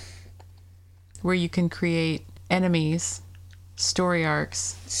Architect, where you can create enemies, story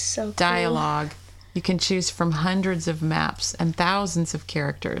arcs, So cool. dialogue. You can choose from hundreds of maps and thousands of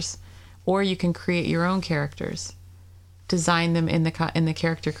characters, or you can create your own characters, design them in the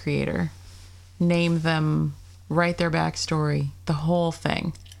character creator, name them, write their backstory, the whole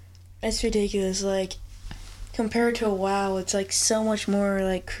thing. It's ridiculous. Like, compared to WoW, it's like so much more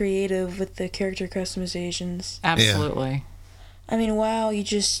like creative with the character customizations. Absolutely. I mean, WoW, you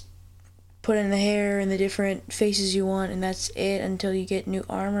just put in the hair and the different faces you want, and that's it until you get new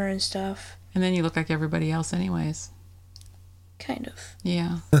armor and stuff. And then you look like everybody else anyways. Kind of.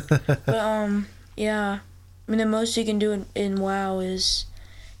 Yeah. But, yeah. I mean, the most you can do in WoW is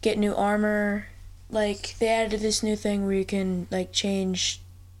get new armor. Like, they added this new thing where you can, like, change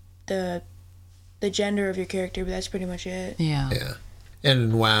the gender of your character, but that's pretty much it. Yeah. Yeah. And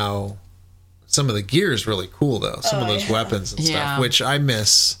in WoW, some of the gear is really cool, though. Some of those weapons and stuff, which I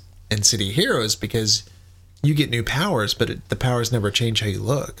miss in City Heroes because you get new powers, but the powers never change how you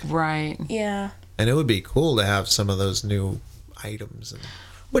look. Right. Yeah. And it would be cool to have some of those new items,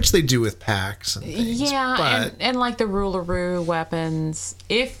 which they do with packs and things. Yeah, but and like the Ruleroo weapons,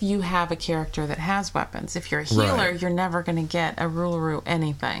 if you have a character that has weapons, if you're a healer, Right. you're never going to get a Ruleroo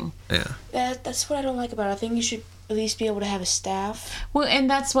anything. yeah. That's what I don't like about it. I think you should at least be able to have a staff. Well, and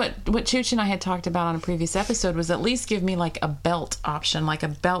that's what Chooch and I had talked about on a previous episode was at least give me like a belt option, like a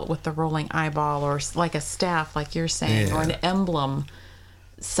belt with the rolling eyeball or like a staff, like you're saying, or an emblem.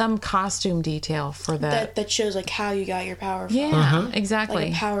 Some costume detail for That shows like how you got your power from. Yeah, exactly.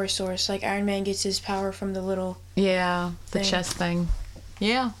 Like a power source. Like Iron Man gets his power from the little Yeah, the thing. chest thing.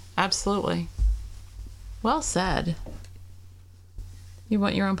 Yeah, absolutely. Well said. You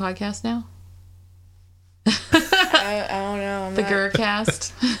want your own podcast now? I don't know. The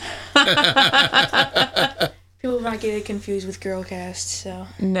Gurcast? People might get it confused with Girlcast, so.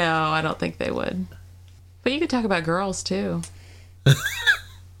 No, I don't think they would. But you could talk about girls too.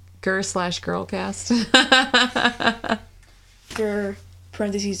 Gur/Girlcast. Gur,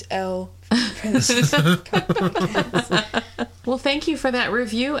 parentheses L, parentheses. Well, thank you for that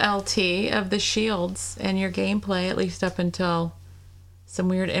review, LT, of the shields and your gameplay, at least up until some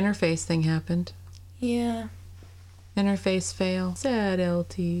weird interface thing happened. Yeah. Interface fail. Sad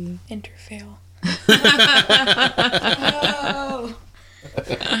LT. Interfail. Oh.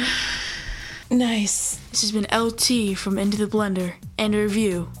 Nice. This has been LT from Into the Blender and a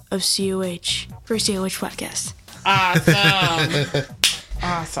review of COH for COH Podcast. Awesome.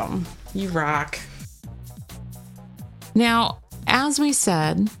 Awesome. You rock. Now, as we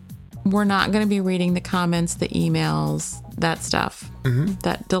said, we're not going to be reading the comments, the emails, that stuff. Mm-hmm.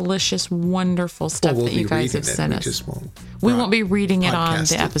 That delicious, wonderful stuff that you guys have sent us. We won't be reading it on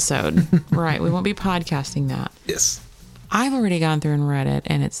the episode. Right. We won't be podcasting that. Yes. I've already gone through and read it,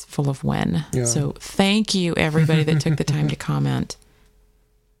 and it's full of win. Yeah. So thank you, everybody that took the time to comment.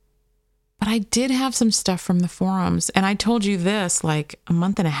 But I did have some stuff from the forums, and I told you this like a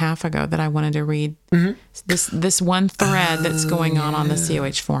month and a half ago that I wanted to read this one thread that's going on the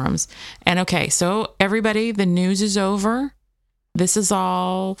COH forums. And okay, so everybody, the news is over. This is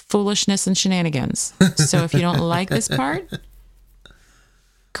all foolishness and shenanigans. So if you don't like this part,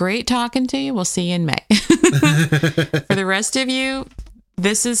 great talking to you. We'll see you in May. For the rest of you,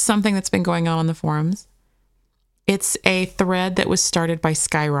 this is something that's been going on the forums. It's a thread that was started by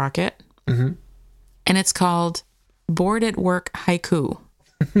Skyrocket. Mm-hmm. And it's called Bored at Work Haiku.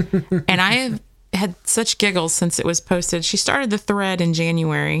 And I have had such giggles since it was posted. She started the thread in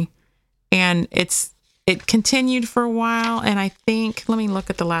January, and it continued for a while. And I think, let me look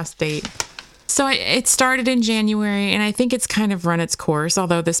at the last date. So it started in January, and I think it's kind of run its course,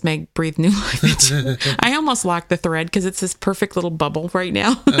 although this may breathe new life into it. I almost locked the thread because it's this perfect little bubble right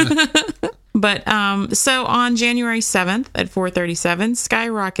now. But so on January 7th at 4:37,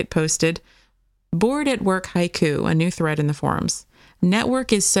 Skyrocket posted, "Bored at work haiku," a new thread in the forums.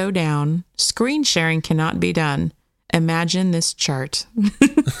 "Network is so down. Screen sharing cannot be done. Imagine this chart."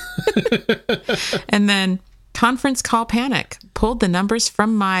 And then conference call panic. Pulled the numbers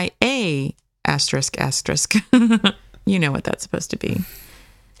from my A ****. You know what that's supposed to be.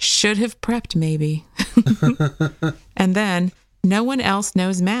 Should have prepped maybe. And then no one else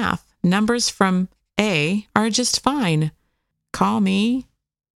knows math. Numbers from A are just fine. Call me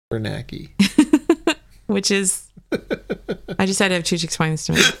Bernanke. Which is, I just had to have Chooch explain this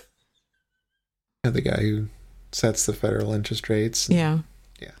to me. The guy who sets the federal interest rates. Yeah.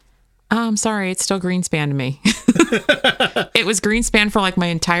 Yeah. I'm sorry, it's still Greenspan to me. It was Greenspan for like my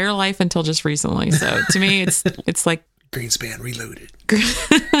entire life until just recently. So to me, it's like Greenspan reloaded.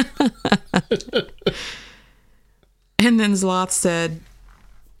 And then Zloth said,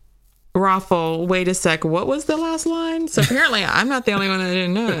 "Raffle, wait a sec, what was the last line?" So apparently I'm not the only one that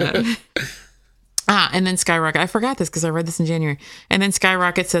didn't know that. And then Skyrocket, I forgot this because I read this in January. And then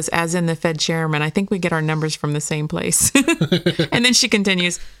Skyrocket says, "As in the Fed chairman, I think we get our numbers from the same place." And then she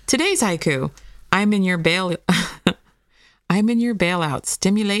continues, "Today's haiku, I'm in your bailout,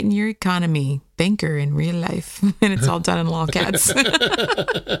 stimulating your economy, banker in real life." And it's all done in lolcats.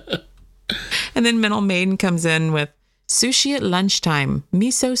 And then Mental Maiden comes in with, "Sushi at lunchtime,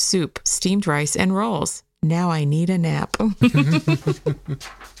 miso soup, steamed rice, and rolls. Now I need a nap."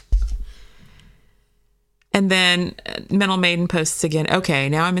 And then Mental Maiden posts again, "Okay,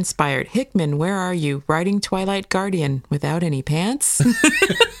 now I'm inspired. Hickman, where are you? Writing Twilight Guardian without any pants?"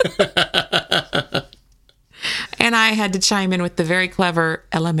 And I had to chime in with the very clever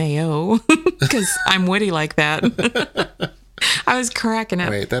LMAO because I'm witty like that. I was cracking up.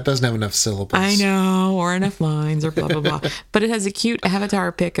 Wait, that doesn't have enough syllables. I know, or enough lines, or blah, blah, blah. But it has a cute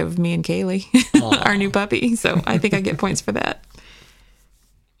avatar pic of me and Kaylee, our new puppy. So I think I get points for that.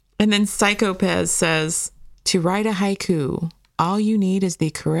 And then Psychopez says, "To write a haiku, all you need is the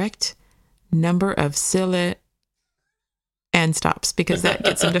correct number of and stops, because that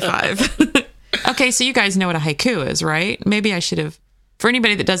gets them to 5. Okay, so you guys know what a haiku is, right? Maybe I should have. For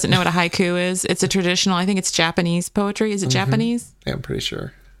anybody that doesn't know what a haiku is, it's a traditional, I think it's Japanese poetry. Is it Japanese? Yeah, I'm pretty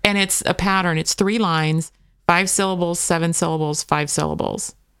sure. And it's a pattern. It's 3 lines, 5 syllables, 7 syllables, 5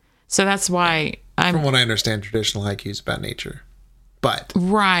 syllables. So that's why From what I understand, traditional haiku is about nature. But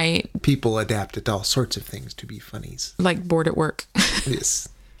right, people adapt it to all sorts of things to be funnies. like bored at work. Yes.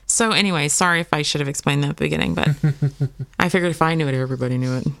 So anyway, sorry if I should have explained that at the beginning, but I figured if I knew it, everybody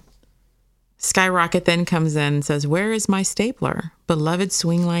knew it. Skyrocket then comes in and says, "Where is my stapler? Beloved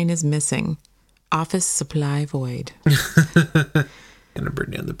swing line is missing. Office supply void." Gonna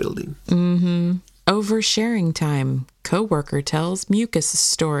burn down the building. Oversharing time. Coworker tells mucus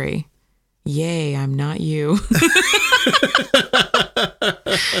story. Yay, I'm not you.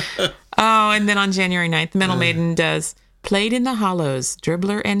 Oh, and then on January 9th, Mental Maiden does, "Played in the hollows.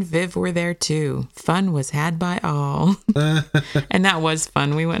 Dribbler and Viv were there too. Fun was had by all." And that was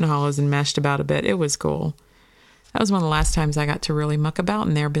fun. We went in hollows and mashed about a bit. It was cool. That was one of the last times I got to really muck about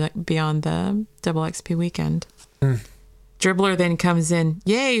in there beyond the double XP weekend. Dribbler then comes in,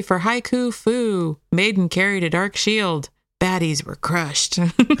 "Yay for haiku foo. Maiden carried a dark shield. Baddies were crushed."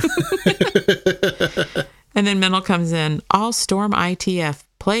 And then Mental comes in, "All storm ITF.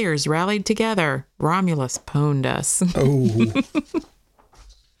 Players rallied together. Romulus pwned us." Oh.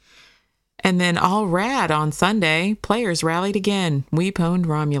 And then all rad on Sunday. Players rallied again. We pwned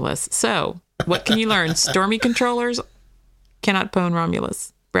Romulus. So what can you learn? Stormy controllers cannot pwn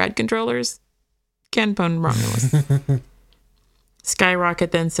Romulus. Rad controllers can pwn Romulus.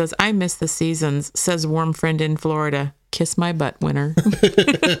 Skyrocket then says, "I miss the seasons," says warm friend in Florida. Kiss my butt, winner.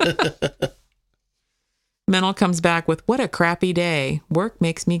 Mental comes back with, "What a crappy day. Work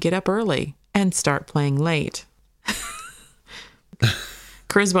makes me get up early and start playing late."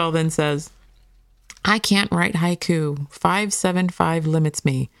 Criswell then says, "I can't write haiku. 575 limits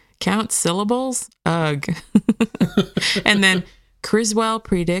me. Count syllables? Ugh." And then Criswell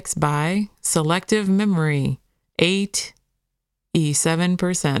predicts by selective memory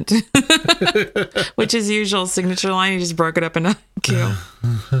 8E7%, which is usual signature line. He just broke it up in haiku.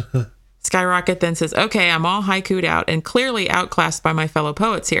 Skyrocket then says, "Okay, I'm all haiku'd out and clearly outclassed by my fellow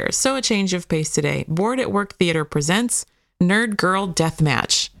poets here. So a change of pace today. Bored at Work Theater presents Nerd Girl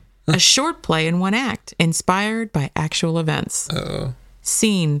Deathmatch, a short play in 1 act, inspired by actual events. Uh-oh.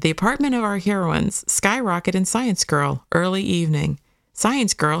 Scene, the apartment of our heroines, Skyrocket and Science Girl, early evening.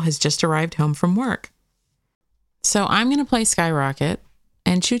 Science Girl has just arrived home from work." So I'm going to play Skyrocket,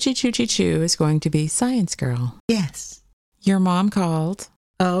 and Choochie Choochie Choo is going to be Science Girl. Yes. Your mom called.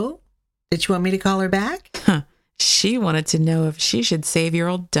 Oh? Did you want me to call her back? She wanted to know if she should save your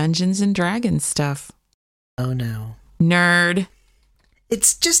old Dungeons and Dragons stuff. Oh, no. Nerd.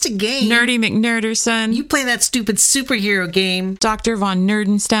 It's just a game. Nerdy McNerderson. You play that stupid superhero game. Dr. Von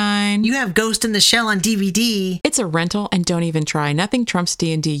Nerdenstein. You have Ghost in the Shell on DVD. It's a rental and don't even try. Nothing trumps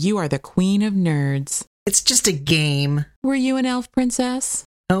D&D. You are the queen of nerds. It's just a game. Were you an elf princess?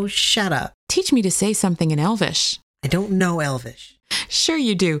 Oh, shut up. Teach me to say something in Elvish. I don't know Elvish. Sure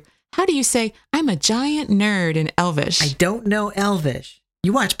you do. How do you say, I'm a giant nerd in Elvish? I don't know Elvish.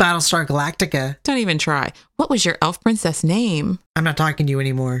 You watch Battlestar Galactica. Don't even try. What was your elf princess name? I'm not talking to you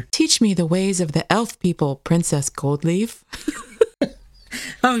anymore. Teach me the ways of the elf people, Princess Goldleaf.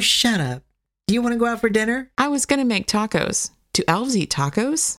 Oh, shut up. Do you want to go out for dinner? I was going to make tacos. Do elves eat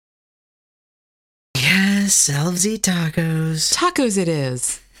tacos? Yes, elves eat tacos. Tacos it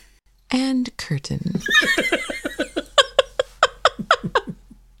is. And curtain.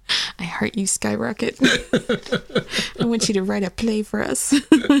 I heart you, Skyrocket. I want you to write a play for us.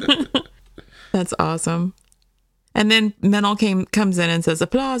 That's awesome. And then Menel comes in and says,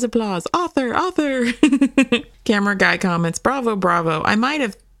 applause, applause, author, author. Camera guy comments, bravo, bravo. I might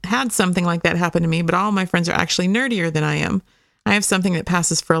have had something like that happen to me, but all my friends are actually nerdier than I am. I have something that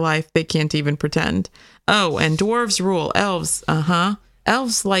passes for life. They can't even pretend. Oh, and dwarves rule. Elves,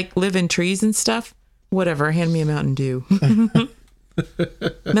 Elves like live in trees and stuff. Whatever, hand me a Mountain Dew.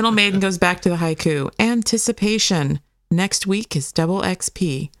 Middle Maiden goes back to the haiku. Anticipation. Next week is double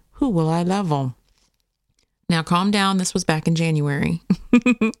XP. Who will I level? Now calm down. This was back in January.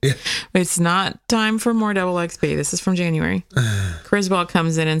 Yeah. It's not time for more double XP. This is from January. Criswell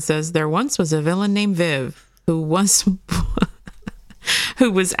comes in and says, there once was a villain named Viv who was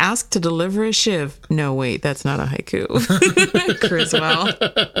asked to deliver a shiv. No, wait, that's not a haiku. Criswell.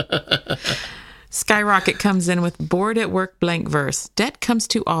 Skyrocket comes in with bored at work blank verse. Debt comes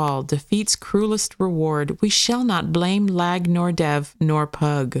to all, defeats cruelest reward. We shall not blame lag nor dev nor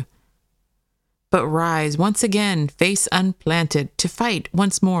pug, but rise once again, face unplanted, to fight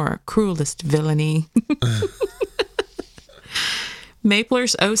once more cruelest villainy.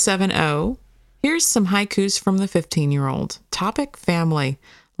 Maplers 070. Here's some haikus from the 15-year-old. Topic, family.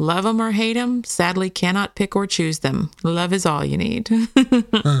 Love 'em or hate 'em, sadly cannot pick or choose them. Love is all you need.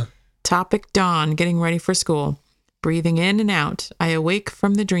 Topic, dawn, getting ready for school. Breathing in and out. I awake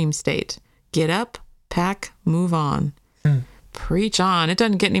from the dream state. Get up, pack, move on. Preach on. It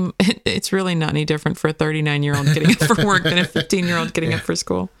doesn't get any, it's really not any different for a 39-year-old getting up for work than a 15-year-old getting up for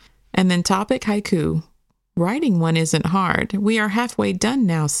school. And then topic, haiku. Writing one isn't hard. We are halfway done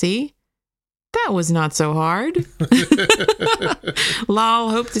now, see? That was not so hard.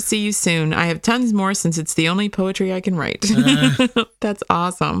 Lol, hope to see you soon. I have tons more since it's the only poetry I can write. That's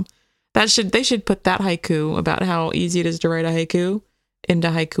awesome. They should put that haiku about how easy it is to write a haiku into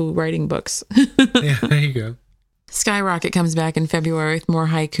haiku writing books. Yeah, there you go. Skyrocket comes back in February with more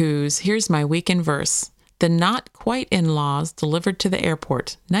haikus. Here's my weekend verse. The not quite in-laws delivered to the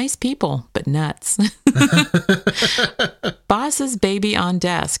airport. Nice people, but nuts. Boss's baby on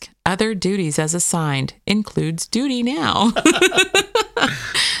desk. Other duties as assigned. Includes duty now.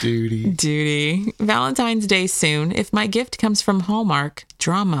 Duty. Valentine's Day soon. If my gift comes from Hallmark,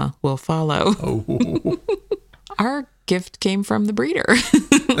 drama will follow. Oh. Our gift came from the breeder.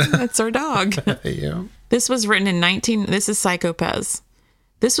 That's our dog. Yeah. This was written in this is Psychopez.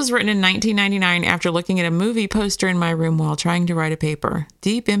 This was written in 1999 after looking at a movie poster in my room while trying to write a paper.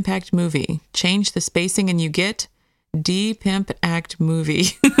 Deep Impact Movie. Change the spacing and you get Deep Impact Movie.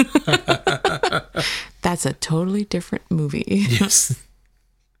 That's a totally different movie. Yes.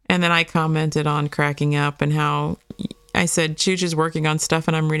 And then I commented on cracking up and how I said, Chooch is working on stuff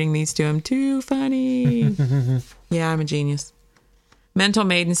and I'm reading these to him. Too funny. Yeah, I'm a genius. Mental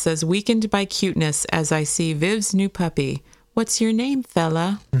Maiden says, weakened by cuteness as I see Viv's new puppy. What's your name,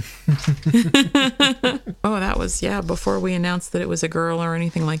 fella? Oh, that was, before we announced that it was a girl or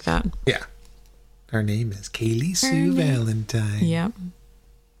anything like that. Yeah. Her name is Kaylee Sue Valentine. Yep.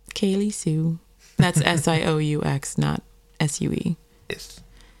 Kaylee Sue. That's Sioux, not SUE. Yes.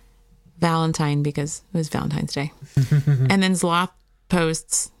 Valentine, because it was Valentine's Day. And then Zloth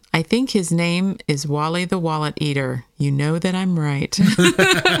posts, I think his name is Wally the Wallet Eater. You know that I'm right.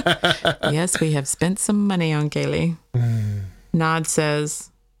 Yes, we have spent some money on Kaylee. Nod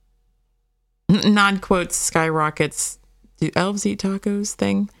quotes Skyrocket's "Do elves eat tacos?"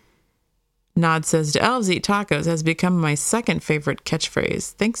 thing. Nod says, "Do elves eat tacos?" has become my second favorite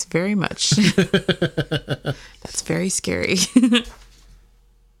catchphrase. Thanks very much. That's very scary.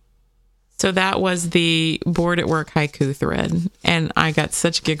 So that was the bored at work haiku thread, and I got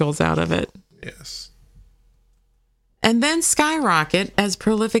such giggles out of it. Yes. And then Skyrocket, as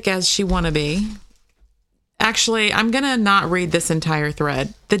prolific as she want to be. Actually, I'm going to not read this entire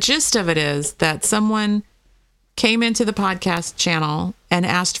thread. The gist of it is that someone came into the podcast channel and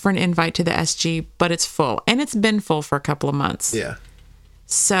asked for an invite to the SG, but it's full. And it's been full for a couple of months. Yeah.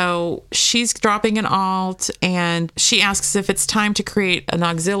 So she's dropping an alt, and she asks if it's time to create an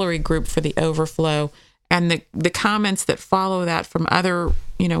auxiliary group for the overflow. And the comments that follow that from other,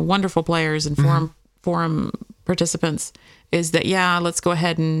 wonderful players and forum participants is that, yeah, let's go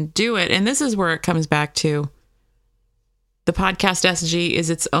ahead and do it. And this is where it comes back to the podcast SG is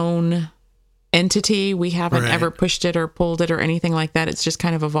its own entity. We haven't ever pushed it or pulled it or anything like that. It's just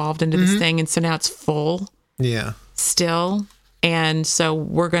kind of evolved into this thing. And so now it's full. Yeah. Still. And so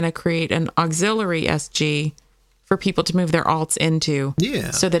we're going to create an auxiliary SG for people to move their alts into.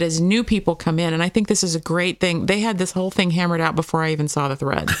 Yeah. So that as new people come in, and I think this is a great thing. They had this whole thing hammered out before I even saw the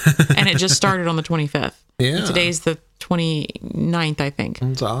thread. And it just started on the 25th. Yeah. And today's the 29th, I think.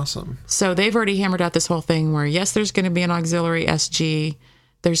 That's awesome. So they've already hammered out this whole thing where, yes, there's going to be an auxiliary SG.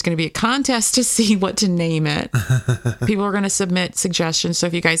 There's going to be a contest to see what to name it. People are going to submit suggestions. So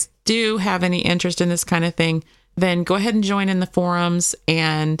if you guys do have any interest in this kind of thing, then go ahead and join in the forums.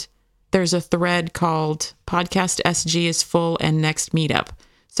 And there's a thread called Podcast SG is Full and Next Meetup.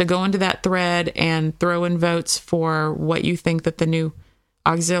 So go into that thread and throw in votes for what you think that the new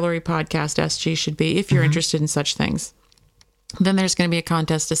auxiliary podcast SG should be if you're interested in such things. Then there's going to be a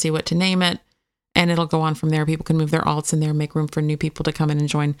contest to see what to name it. And it'll go on from there. People can move their alts in there, make room for new people to come in and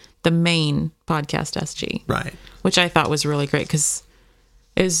join the main podcast SG. Right. Which I thought was really great because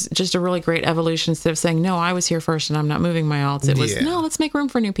it was just a really great evolution. Instead of saying, no, I was here first and I'm not moving my alts. It was, no, let's make room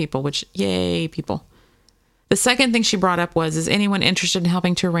for new people, which, yay, people. The second thing she brought up was, is anyone interested in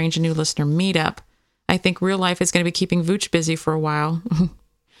helping to arrange a new listener meetup? I think real life is going to be keeping Vooch busy for a while.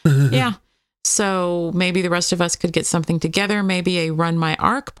 Yeah. So maybe the rest of us could get something together. Maybe a Run My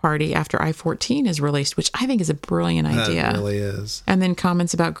Arc party after I-14 is released, which I think is a brilliant idea. That really is. And then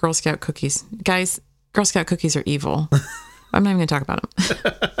comments about Girl Scout cookies. Guys, Girl Scout cookies are evil. I'm not even going to talk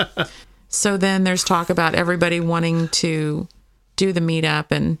about them. So then there's talk about everybody wanting to do the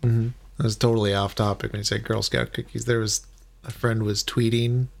meetup. And I was totally off topic when you said Girl Scout cookies. There was a friend was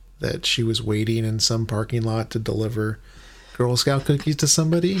tweeting that she was waiting in some parking lot to deliver Girl Scout cookies to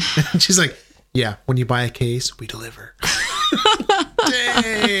somebody. And she's like, yeah, when you buy a case, we deliver.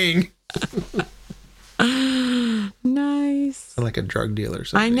 Dang. Nice. Like a drug dealer or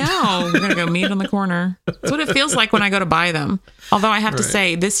something. I know. We're going to go meet on the corner. That's what it feels like when I go to buy them. Although I have to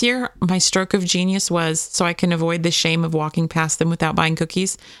say, this year, my stroke of genius was, so I can avoid the shame of walking past them without buying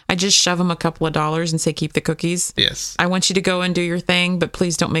cookies, I just shove them a couple of dollars and say, keep the cookies. Yes. I want you to go and do your thing, but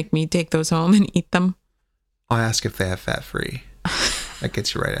please don't make me take those home and eat them. I'll ask if they have fat-free. That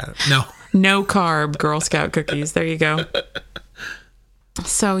gets you right out of it. No. No carb Girl Scout cookies. There you go.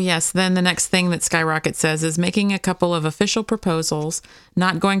 So yes, then the next thing that Skyrocket says is making a couple of official proposals,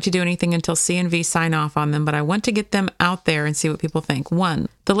 not going to do anything until C&V sign off on them, but I want to get them out there and see what people think. 1,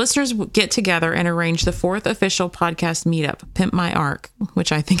 the listeners get together and arrange the 4th official podcast meetup, Pimp My Arc,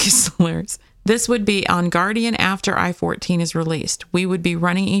 which I think is hilarious. This would be on Guardian after I-14 is released. We would be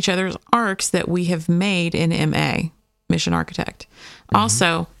running each other's arcs that we have made in MA, Mission Architect.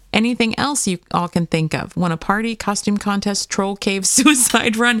 Also, anything else you all can think of. Want a party, costume contest, troll cave,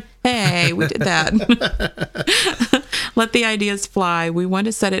 suicide run? Hey, we did that. Let the ideas fly. We want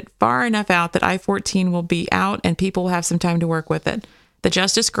to set it far enough out that I-14 will be out and people will have some time to work with it. The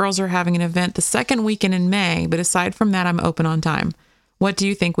Justice Girls are having an event the second weekend in May, but aside from that, I'm open on time. What do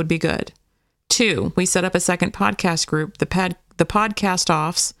you think would be good? 2, we set up a second podcast group, the Podcast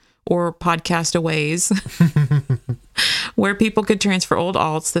Offs, or Podcast Aways, where people could transfer old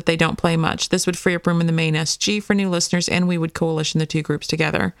alts that they don't play much. This would free up room in the main SG for new listeners, and we would coalition the 2 groups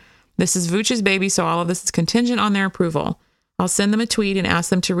together. This is Vooch's baby, so all of this is contingent on their approval. I'll send them a tweet and ask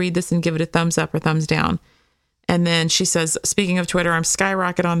them to read this and give it a thumbs up or thumbs down. And then she says, speaking of Twitter, I'm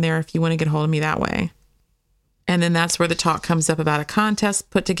Skyrocket on there if you want to get hold of me that way. And then that's where the talk comes up about a contest,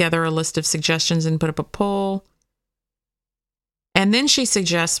 put together a list of suggestions and put up a poll. And then she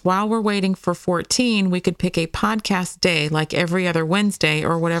suggests, while we're waiting for 14, we could pick a podcast day like every other Wednesday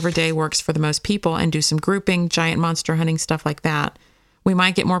or whatever day works for the most people and do some grouping, giant monster hunting, stuff like that. We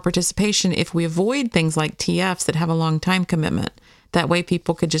might get more participation if we avoid things like TFs that have a long time commitment. That way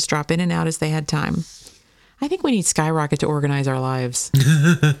people could just drop in and out as they had time. I think we need Skyrocket to organize our lives.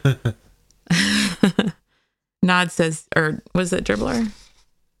 Nod says, or was it Dribbler?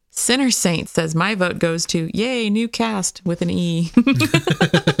 Sinner Saint says, my vote goes to, yay, new cast with an E.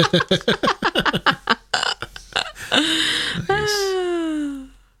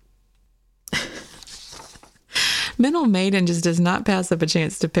 Mental Maiden just does not pass up a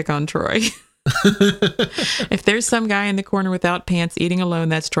chance to pick on Troy. If there's some guy in the corner without pants eating alone,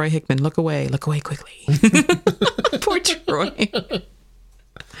 that's Troy Hickman. Look away quickly. Poor Troy.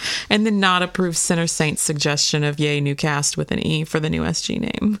 And then not approve Sinner Saint's suggestion of yay new cast with an E for the new SG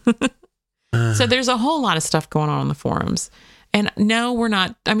name. So there's a whole lot of stuff going on the forums. And no, we're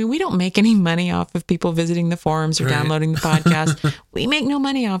not, I mean, we don't make any money off of people visiting the forums or downloading the podcast. We make no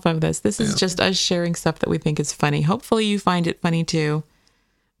money off of this. This is just us sharing stuff that we think is funny. Hopefully you find it funny too.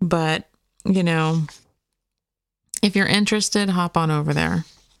 But, you know, if you're interested, hop on over there.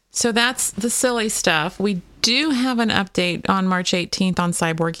 So that's the silly stuff. We do have an update on March 18th on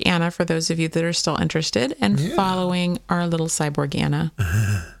Cyborg Anna for those of you that are still interested and following our little Cyborg Anna.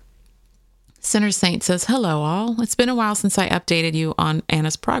 Sinner Saint says, hello all. It's been a while since I updated you on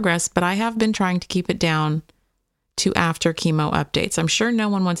Anna's progress, but I have been trying to keep it down to after chemo updates. I'm sure no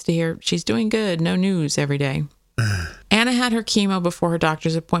one wants to hear she's doing good, no news every day. Anna had her chemo before her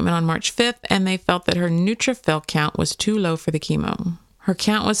doctor's appointment on March 5th, and they felt that her neutrophil count was too low for the chemo. Her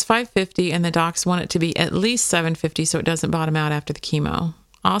count was 550, and the docs want it to be at least 750 so it doesn't bottom out after the chemo.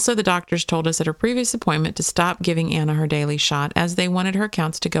 Also, the doctors told us at her previous appointment to stop giving Anna her daily shot as they wanted her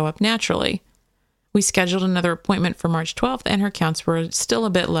counts to go up naturally. We scheduled another appointment for March 12th, and her counts were still a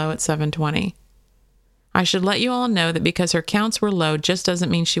bit low at 720. I should let you all know that because her counts were low just doesn't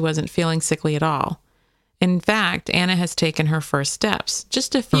mean she wasn't feeling sickly at all. In fact, Anna has taken her first steps.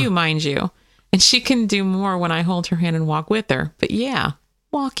 Just a few, mind you. And she can do more when I hold her hand and walk with her. But yeah,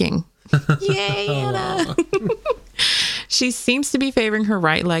 walking. Yay, Anna! She seems to be favoring her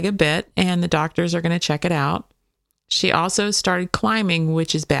right leg a bit, and the doctors are going to check it out. She also started climbing,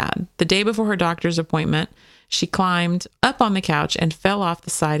 which is bad. The day before her doctor's appointment, she climbed up on the couch and fell off the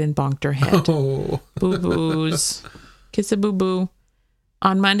side and bonked her head. Oh. Boo-boos. Kiss a boo-boo.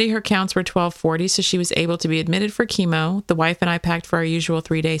 On Monday, her counts were 1240, so she was able to be admitted for chemo. The wife and I packed for our usual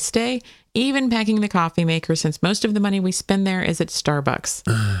 3-day stay, even packing the coffee maker since most of the money we spend there is at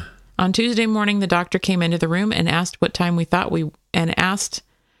Starbucks. On Tuesday morning, the doctor came into the room and asked what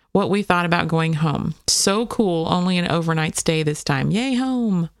we thought about going home. So cool, only an overnight stay this time. Yay,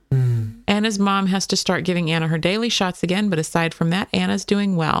 home. Anna's mom has to start giving Anna her daily shots again, but aside from that, Anna's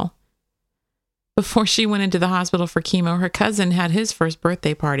doing well. Before she went into the hospital for chemo, her cousin had his first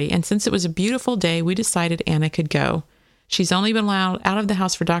birthday party, and since it was a beautiful day, we decided Anna could go. She's only been allowed out of the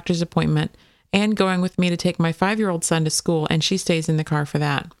house for doctor's appointment and going with me to take my 5-year-old son to school, and she stays in the car for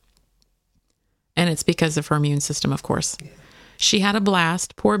that. And it's because of her immune system, of course. She had a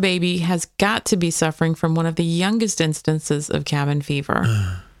blast. Poor baby has got to be suffering from one of the youngest instances of cabin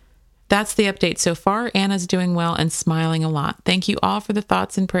fever. That's the update so far. Anna's doing well and smiling a lot. Thank you all for the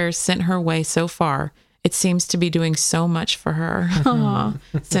thoughts and prayers sent her way so far. It seems to be doing so much for her. Aw,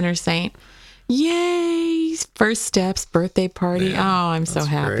 Sinner Saint. Yay! First steps, birthday party. Yeah, I'm so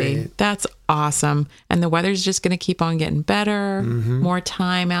happy. Great. That's awesome. And the weather's just going to keep on getting better. More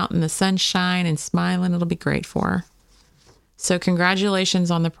time out in the sunshine and smiling. It'll be great for her. So congratulations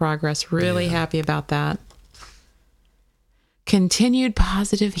on the progress. Really happy about that. Continued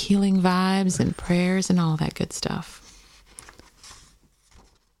positive healing vibes and prayers and all that good stuff.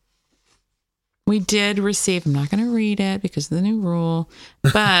 We did receive, I'm not going to read it because of the new rule,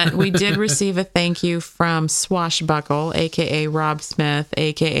 but we did receive a thank you from Swashbuckle, a.k.a. Rob Smith,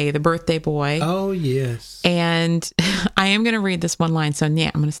 a.k.a. the birthday boy. Oh, yes. And I am going to read this one line, so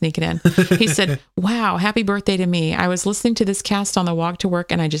yeah, I'm going to sneak it in. He said, wow, happy birthday to me. I was listening to this cast on the walk to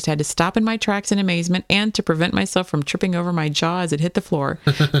work, and I just had to stop in my tracks in amazement and to prevent myself from tripping over my jaw as it hit the floor.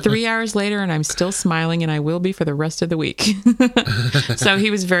 3 hours later, and I'm still smiling, and I will be for the rest of the week. So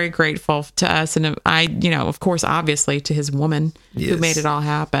he was very grateful to us. And I, of course, obviously to his woman who made it all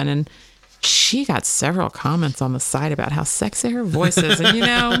happen. And she got several comments on the side about how sexy her voice is.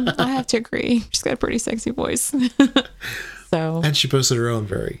 And, I have to agree. She's got a pretty sexy voice. And she posted her own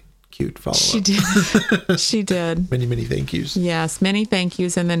very cute follow-up. She did. She did. Many, many thank yous. Yes, many thank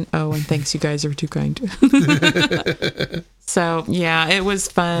yous. And then, and thanks, you guys are too kind. So, yeah, it was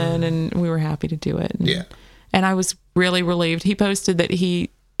fun. And we were happy to do it. And I was really relieved. He posted that he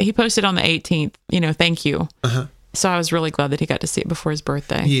posted on the 18th, thank you. So I was really glad that he got to see it before his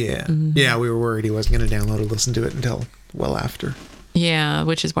birthday. Yeah. Yeah, we were worried he wasn't going to download or listen to it until well after. Yeah,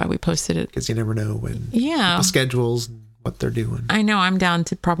 which is why we posted it. Because you never know when people schedules and what they're doing. I know. I'm down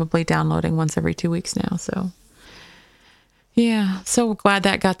to probably downloading once every 2 weeks now. So, yeah. So we're glad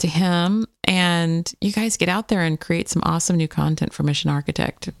that got to him. And you guys get out there and create some awesome new content for Mission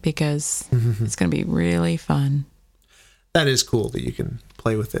Architect because it's going to be really fun. That is cool that you can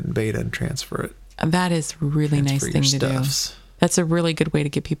play with it in beta and transfer it. That is a really nice thing to do. That's a really good way to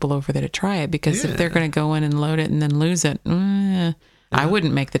get people over there to try it, because if they're going to go in and load it and then lose it, I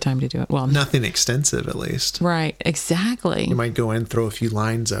wouldn't make the time to do it. Well, nothing extensive, at least. Right, exactly. You might go in, throw a few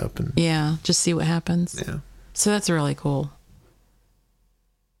lines up, and just see what happens. Yeah. So that's really cool.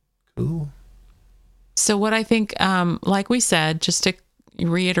 Cool. So what I think, like we said, just to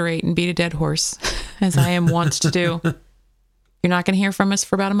reiterate and beat a dead horse, as I am wont to do, you're not going to hear from us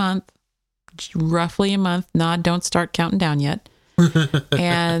for about a month, roughly a month. Don't start counting down yet.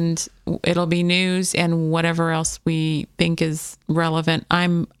 And it'll be news and whatever else we think is relevant.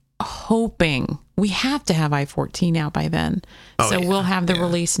 I'm hoping we have to have I-14 out by then. We'll have the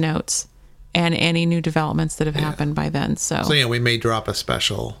release notes and any new developments that have happened by then. So we may drop a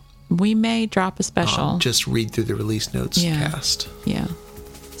special. Just read through the release notes cast. Yeah.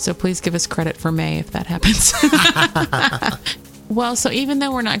 So please give us credit for May if that happens. Well, so even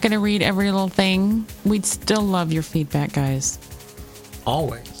though we're not going to read every little thing, we'd still love your feedback, guys.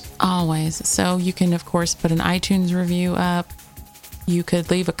 Always. So you can, of course, put an iTunes review up. You could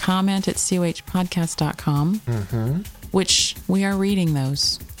leave a comment at cohpodcast.com, which we are reading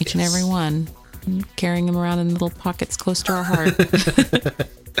those, each and every one, and carrying them around in little pockets close to our heart.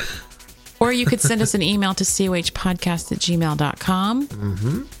 Or you could send us an email to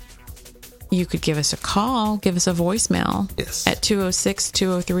cohpodcast@gmail.com. You could give us a call, give us a voicemail at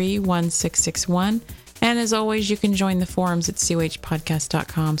 206-203-1661. And as always, you can join the forums at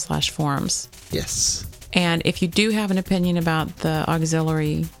cohpodcast.com/forums. Yes. And if you do have an opinion about the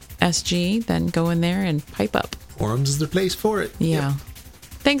auxiliary SG, then go in there and pipe up. Forums is the place for it. Yeah. Yep.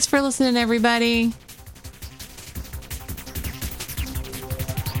 Thanks for listening, everybody.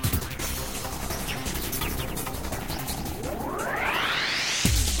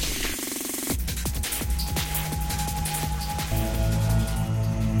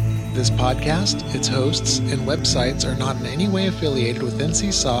 This podcast, its hosts, and websites are not in any way affiliated with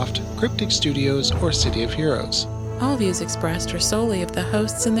NCSoft, Cryptic Studios, or City of Heroes. All views expressed are solely of the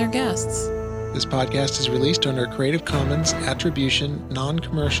hosts and their guests. This podcast is released under a Creative Commons Attribution,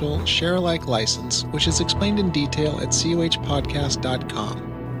 Non-Commercial, Share-alike license, which is explained in detail at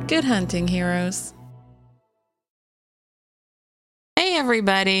cohpodcast.com. Good hunting, heroes. Hey,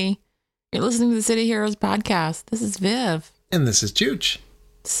 everybody. You're listening to the City Heroes podcast. This is Viv. And this is Chooch.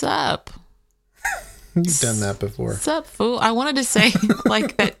 Sup? You've done that before. Sup, fool? I wanted to say,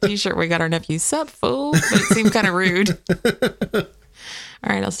 like that t-shirt we got our nephew, sup, fool? But it seemed kind of rude. All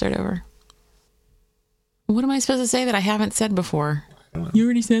right, I'll start over. What am I supposed to say that I haven't said before? You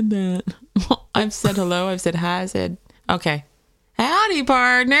already said that. I've said hello. I've said hi. I said, okay. Howdy,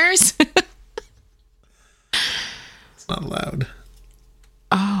 partners. It's not allowed.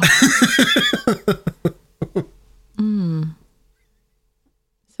 Oh.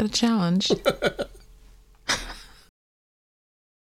 Is that a challenge?